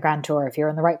to go on the Grand Tour, if you're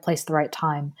in the right place at the right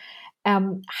time,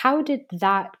 how did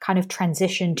that kind of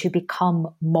transition to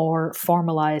become more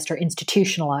formalized or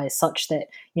institutionalized, such that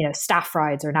staff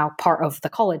rides are now part of the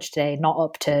college today, not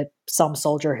up to some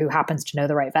soldier who happens to know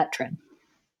the right veteran?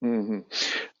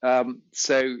 Mm-hmm.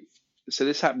 So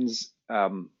this happens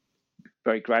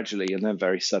very gradually and then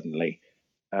very suddenly.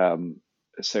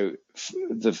 So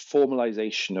the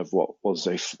formalization of what was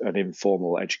an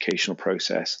informal educational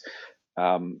process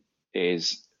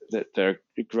is that there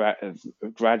are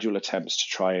gradual attempts to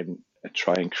try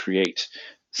and create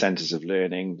centers of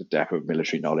learning, the depot of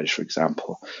military knowledge, for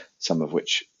example, some of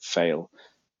which fail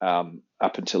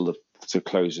up until the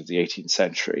close of the 18th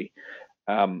century.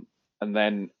 And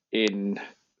then in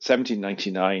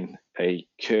 1799, a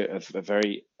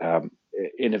very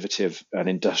innovative and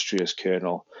industrious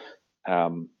colonel,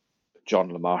 John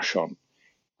Le Marchant,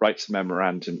 writes a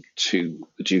memorandum to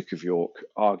the Duke of York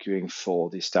arguing for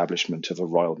the establishment of a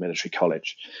Royal Military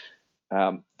College.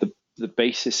 The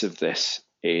basis of this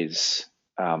is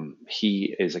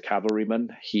he is a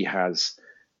cavalryman. He has,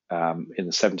 in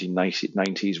the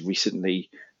 1790s, recently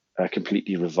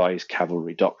completely revised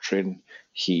cavalry doctrine.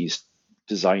 He's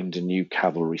designed a new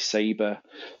cavalry saber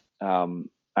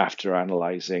after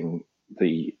analysing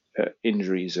the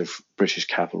injuries of British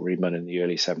cavalrymen in the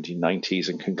early 1790s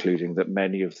and concluding that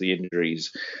many of the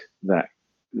injuries that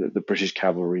the British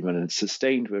cavalrymen had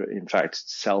sustained were in fact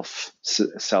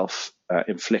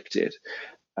self-inflicted,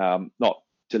 not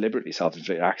deliberately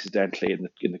self-inflicted, accidentally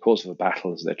in the course of a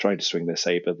battle as they're trying to swing their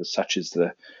saber. Such is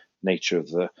the nature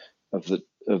of the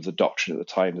doctrine at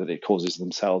the time that it causes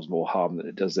themselves more harm than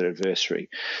it does their adversary.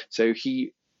 So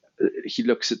he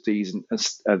looks at these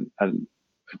and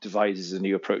devises a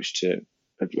new approach to,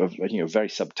 very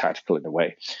sub-tactical in a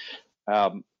way,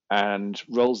 and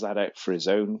rolls that out for his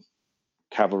own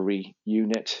cavalry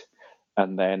unit,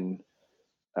 and then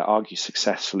argues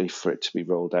successfully for it to be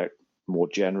rolled out more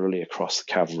generally across the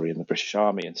cavalry in the British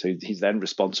Army. And so he's then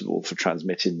responsible for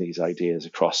transmitting these ideas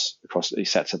across. He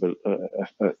sets up a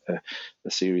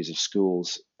series of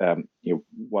schools,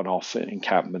 one-off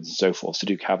encampments and so forth to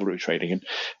do cavalry training. And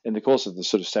in the course of the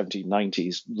sort of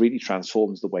 1790s, really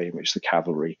transforms the way in which the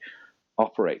cavalry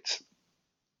operates.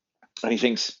 And he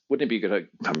thinks, wouldn't it be a good?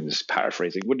 I'm just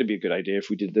paraphrasing. Wouldn't it be a good idea if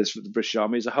we did this for the British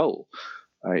Army as a whole?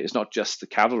 It's not just the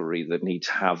cavalry that need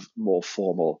to have more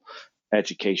formal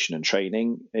education and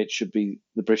training. It should be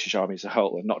the British Army as a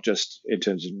whole, and not just in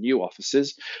terms of new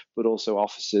officers, but also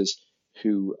officers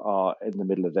who are in the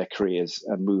middle of their careers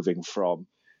and moving from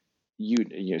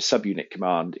subunit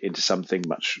command into something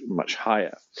much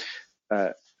higher.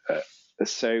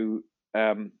 So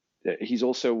he's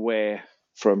also aware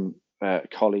from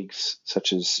colleagues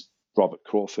such as Robert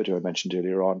Crawford, who I mentioned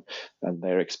earlier on, and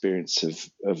their experience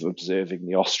of observing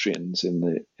the Austrians in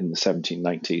the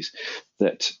 1790s,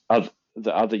 that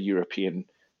other European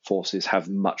forces have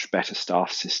much better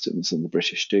staff systems than the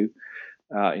British do.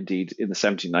 Indeed, in the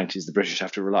 1790s, the British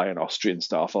have to rely on Austrian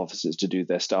staff officers to do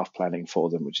their staff planning for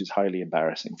them, which is highly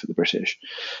embarrassing for the British.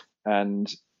 And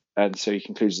so he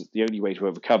concludes that the only way to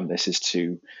overcome this is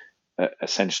to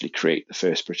essentially create the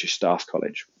first British Staff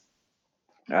College.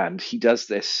 And he does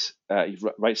this, he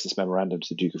writes this memorandum to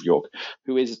the Duke of York,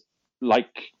 who is,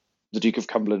 like the Duke of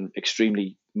Cumberland,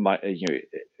 extremely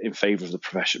in favour of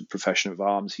the profession of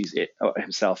arms. He's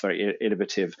himself very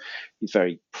innovative. He's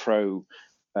very pro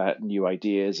new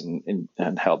ideas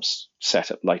and helps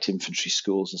set up light infantry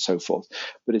schools and so forth.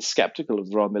 But is sceptical of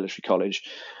the Royal Military College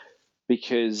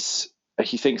because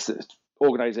he thinks that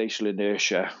organisational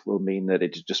inertia will mean that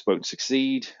it just won't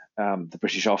succeed. The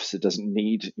British officer doesn't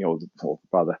need, or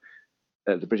rather,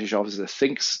 the British officer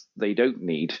thinks they don't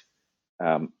need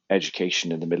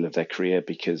education in the middle of their career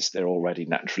because they're already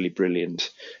naturally brilliant.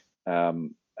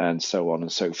 and so on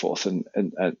and so forth,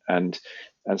 and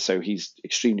so he's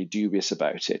extremely dubious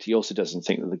about it. He also doesn't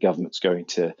think that the government's going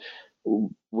to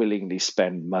willingly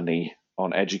spend money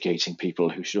on educating people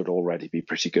who should already be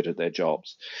pretty good at their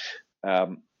jobs.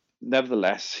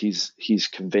 Nevertheless, he's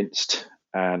convinced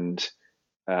and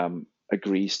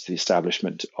agrees to the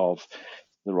establishment of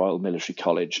the Royal Military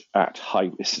College at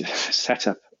set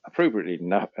up appropriately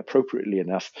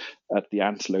enough at the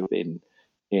Antelope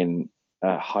in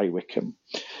High Wycombe.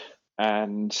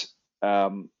 And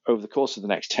over the course of the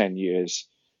next 10 years,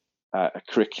 a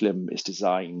curriculum is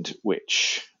designed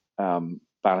which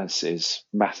balances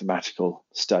mathematical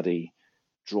study,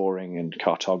 drawing and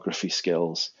cartography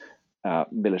skills,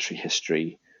 military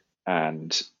history,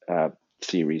 and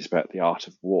theories about the art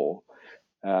of war,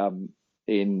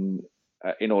 in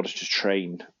order to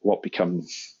train what become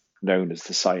known as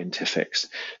the scientifics.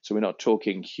 So we're not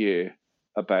talking here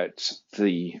about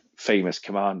the famous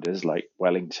commanders like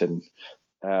Wellington,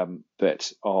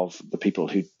 but of the people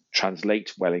who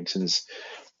translate Wellington's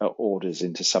orders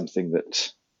into something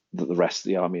that the rest of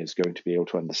the army is going to be able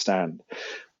to understand.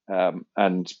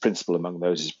 And principal among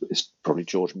those is probably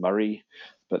George Murray,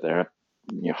 but there are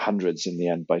hundreds in the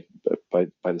end by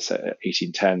the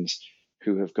 1810s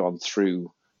who have gone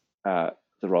through the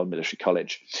Royal Military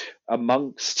College.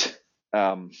 Amongst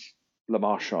Le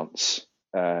Marchant's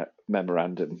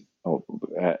memorandum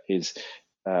is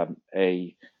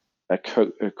a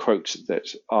quote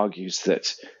that argues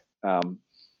that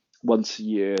once a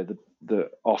year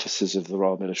the officers of the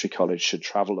Royal Military College should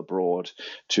travel abroad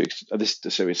to this.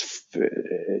 So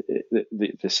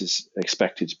this is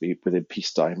expected to be within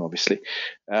peacetime, obviously.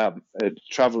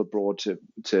 Travel abroad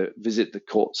to visit the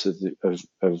courts of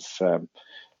the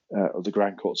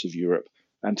Grand Courts of Europe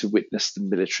and to witness the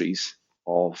militaries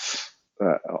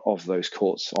of those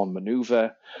courts on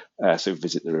manoeuvre, so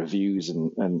visit the reviews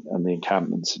and the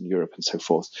encampments in Europe and so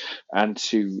forth, and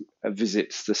to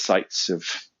visit the sites of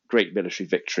great military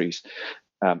victories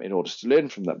in order to learn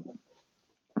from them.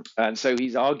 And so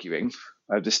he's arguing,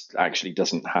 this actually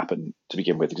doesn't happen to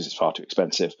begin with because it's far too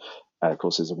expensive. Of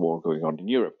course, there's a war going on in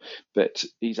Europe, but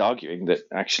he's arguing that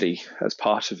actually, as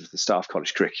part of the Staff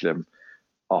College curriculum,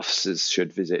 officers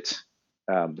should visit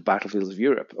the battlefields of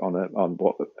Europe on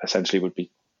what essentially would be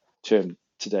termed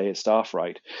today as staff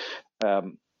right.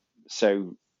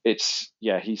 So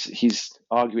he's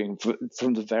arguing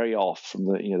from the very off, from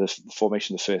the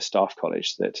formation of the first Staff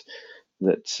College, that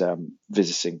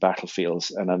visiting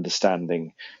battlefields and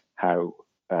understanding how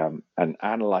and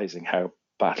analysing how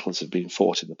battles have been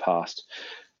fought in the past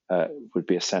would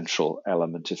be a central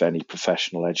element of any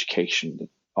professional education that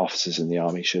officers in the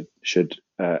army should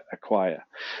acquire.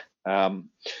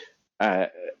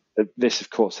 This, of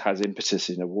course, has impetus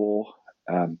in a war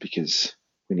because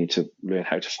we need to learn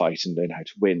how to fight and learn how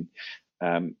to win.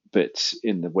 But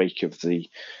in the wake of the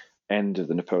end of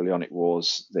the Napoleonic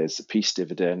Wars, there's the peace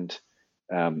dividend.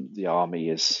 The army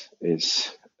is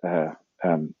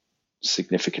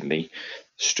significantly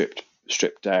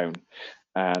stripped down,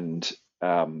 and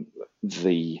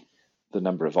the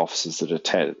number of officers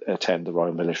that attend the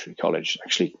Royal Military College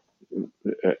actually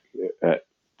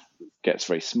gets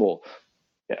very small,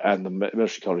 and the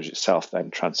military college itself then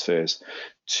transfers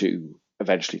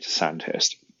eventually to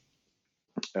Sandhurst,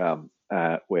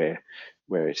 where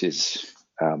it is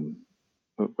the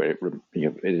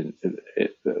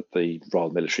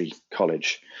Royal Military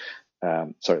College,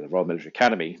 the Royal Military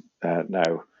Academy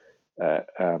now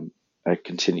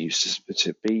continues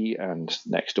to be, and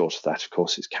next door to that, of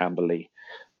course, is Camberley,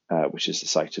 which is the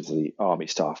site of the Army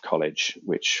Staff College,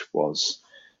 which was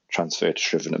transferred to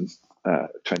Shrivenham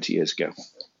 20 years ago.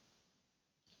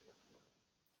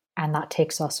 And that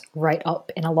takes us right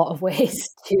up in a lot of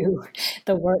ways to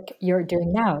the work you're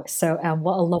doing now. So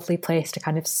what a lovely place to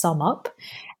kind of sum up,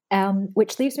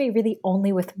 which leaves me really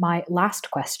only with my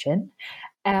last question.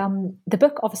 The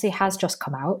book obviously has just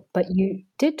come out, but you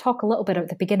did talk a little bit at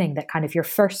the beginning that kind of your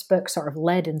first book sort of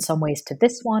led in some ways to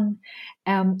this one.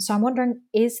 So I'm wondering,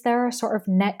 is there a sort of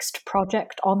next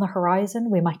project on the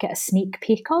horizon we might get a sneak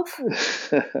peek of?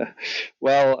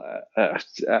 Well,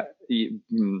 the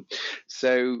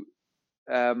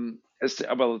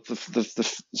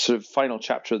sort of final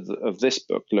chapter of this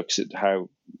book looks at how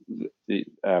the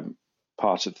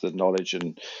part of the knowledge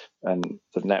and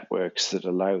the networks that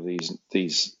allow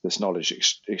this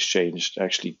knowledge exchange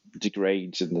actually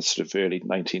degrades in the sort of early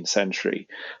 19th century,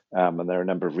 and there are a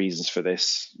number of reasons for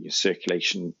this.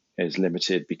 Circulation is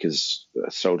limited because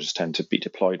soldiers tend to be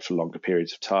deployed for longer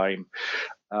periods of time,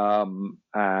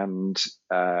 and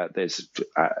there's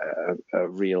a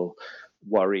real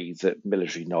worry that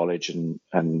military knowledge and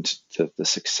the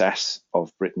success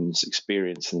of Britain Britain's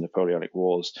experience in the Napoleonic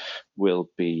Wars will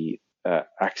be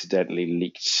accidentally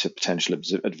leaked to potential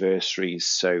adversaries.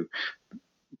 So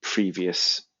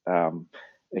previous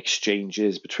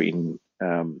exchanges between,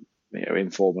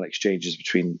 informal exchanges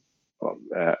between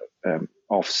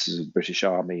officers of the British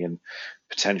Army and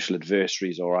potential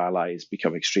adversaries or allies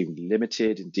become extremely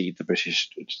limited. Indeed, the British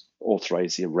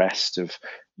authorised the arrest of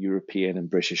European and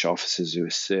British officers who were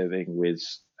serving with,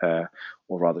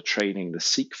 or rather training, the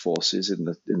Sikh forces in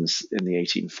the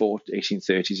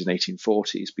 1830s and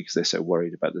 1840s, because they're so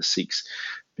worried about the Sikhs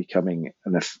becoming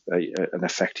an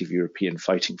effective European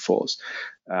fighting force.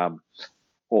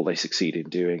 All they succeed in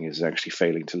doing is actually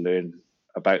failing to learn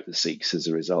about the Sikhs as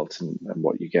a result, and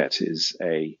what you get is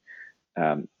the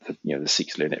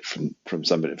Sikhs learn it from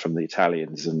the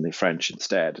Italians and the French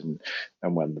instead, and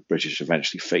when the British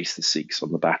eventually face the Sikhs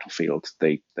on the battlefield,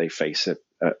 they face a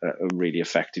really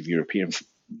effective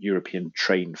European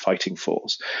trained fighting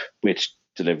force, which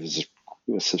delivers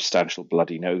a substantial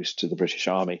bloody nose to the British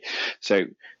Army. So,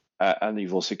 and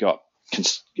you've also got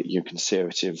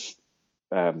conservative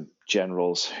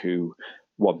generals who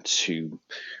want to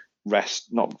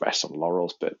not rest on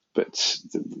laurels, but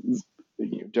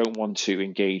don't want to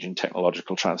engage in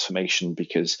technological transformation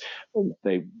because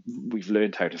we've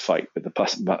learned how to fight with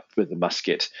the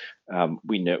musket.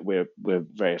 We know we're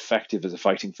very effective as a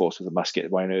fighting force with a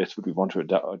musket. Why on earth would we want to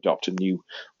adopt a new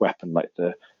weapon like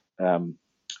the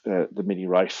mini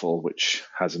rifle, which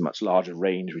has a much larger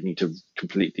range? We need to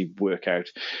completely work out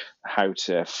how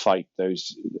to fight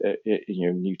those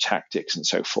new tactics and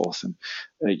so forth, and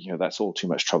that's all too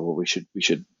much trouble. We should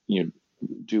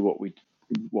do what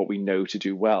we know to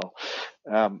do well,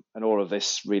 and all of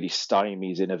this really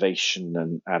stymies innovation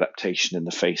and adaptation in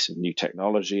the face of new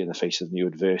technology, in the face of new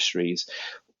adversaries.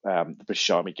 The British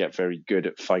Army get very good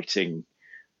at fighting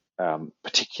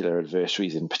particular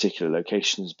adversaries in particular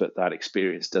locations, but that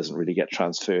experience doesn't really get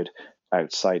transferred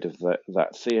outside of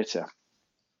that theatre.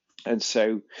 And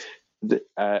so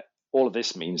all of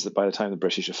this means that by the time the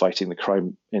British are fighting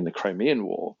in the Crimean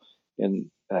War in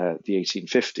the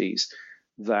 1850s,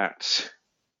 that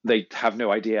they have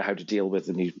no idea how to deal with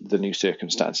the new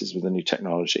circumstances, with the new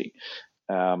technology.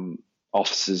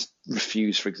 Officers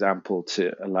refuse, for example,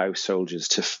 to allow soldiers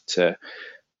to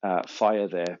fire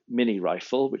their mini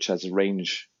rifle, which has a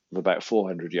range of about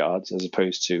 400 yards, as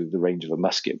opposed to the range of a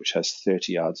musket, which has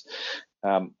 30 yards,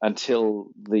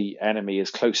 until the enemy is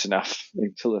close enough,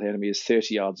 until the enemy is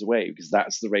 30 yards away, because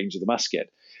that's the range of the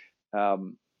musket.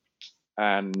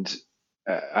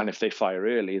 And if they fire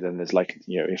early, then there's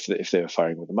if they were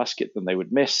firing with a musket, then they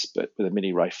would miss. But with a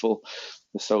mini rifle,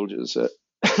 the soldiers are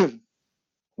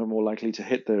more likely to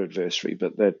hit their adversary.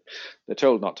 But they're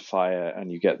told not to fire,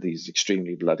 and you get these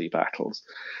extremely bloody battles.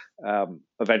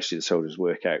 Eventually, the soldiers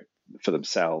work out for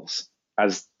themselves,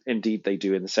 as indeed they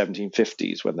do in the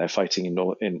 1750s when they're fighting in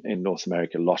North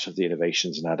America. A lot of the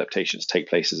innovations and adaptations take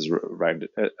place as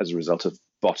a result of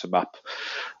bottom-up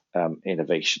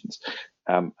innovations.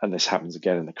 And this happens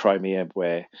again in the Crimea,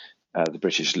 where the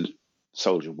British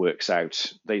soldier works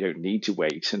out they don't need to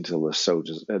wait until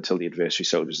the adversary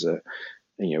soldiers are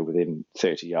within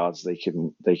 30 yards. They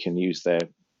can use their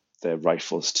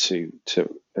rifles to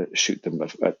shoot them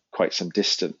at quite some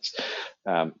distance.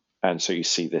 And so you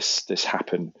see this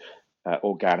happen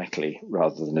organically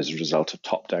rather than as a result of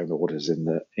top-down orders in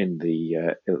the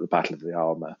Battle of the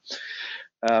Alma.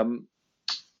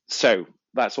 So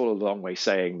that's all a long way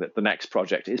saying that the next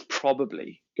project is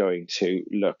probably going to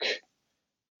look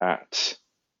at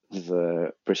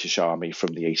the British Army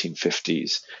from the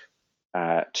 1850s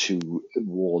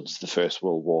towards the First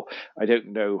World War. I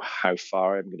don't know how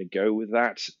far I'm going to go with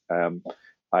that.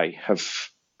 I have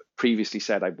previously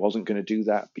said I wasn't going to do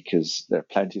that because there are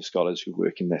plenty of scholars who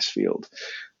work in this field,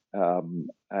 but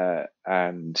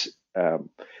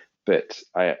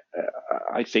I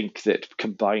think that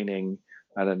combining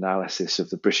an analysis of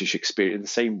the British experience in the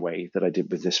same way that I did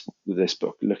with this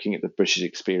book, looking at the British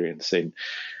experience in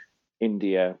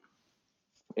India,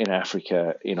 in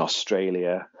Africa, in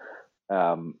Australia,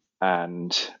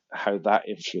 and how that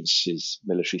influences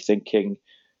military thinking,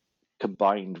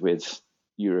 combined with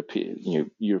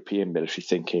European military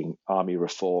thinking, army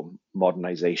reform,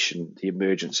 modernization, the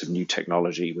emergence of new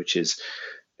technology, which is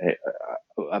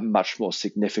a much more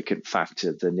significant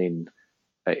factor than in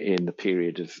the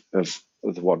period of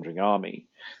the Wandering Army.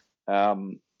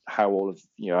 How all of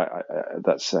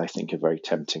that's, I think, a very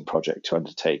tempting project to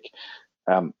undertake.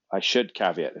 I should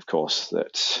caveat, of course,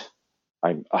 that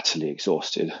I'm utterly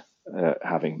exhausted,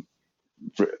 having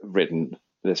written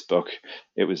this book.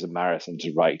 It was a marathon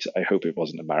to write. I hope it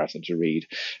wasn't a marathon to read,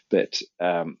 but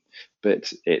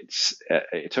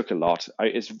it took a lot.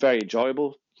 It's very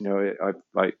enjoyable. I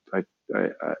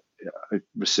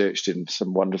researched in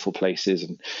some wonderful places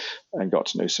and got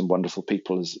to know some wonderful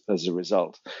people as a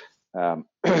result. And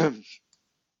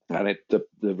the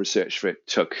research for it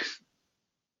took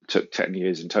 10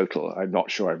 years in total. I'm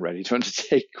not sure I'm ready to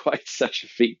undertake quite such a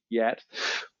feat yet,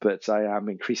 but I am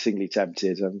increasingly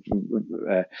tempted. I'm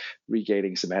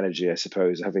regaining some energy, I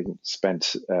suppose, having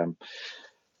spent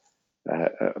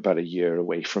about a year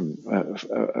away from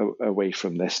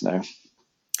this now.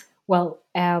 Well,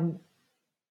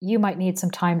 you might need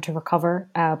some time to recover,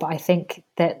 but I think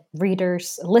that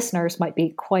listeners might be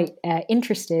quite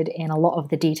interested in a lot of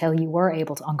the detail you were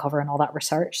able to uncover in all that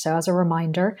research. So as a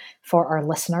reminder for our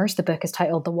listeners, the book is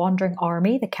titled The Wandering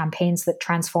Army, The Campaigns That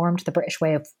Transformed the British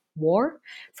Way of War,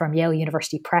 from Yale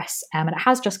University Press. And it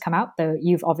has just come out, though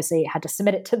you've obviously had to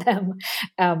submit it to them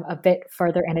a bit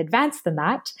further in advance than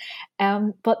that.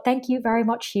 But thank you very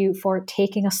much, Hugh, for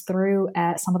taking us through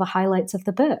some of the highlights of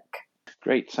the book.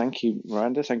 Great. Thank you,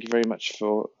 Miranda. Thank you very much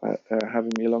for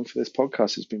having me along for this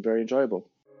podcast. It's been very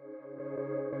enjoyable.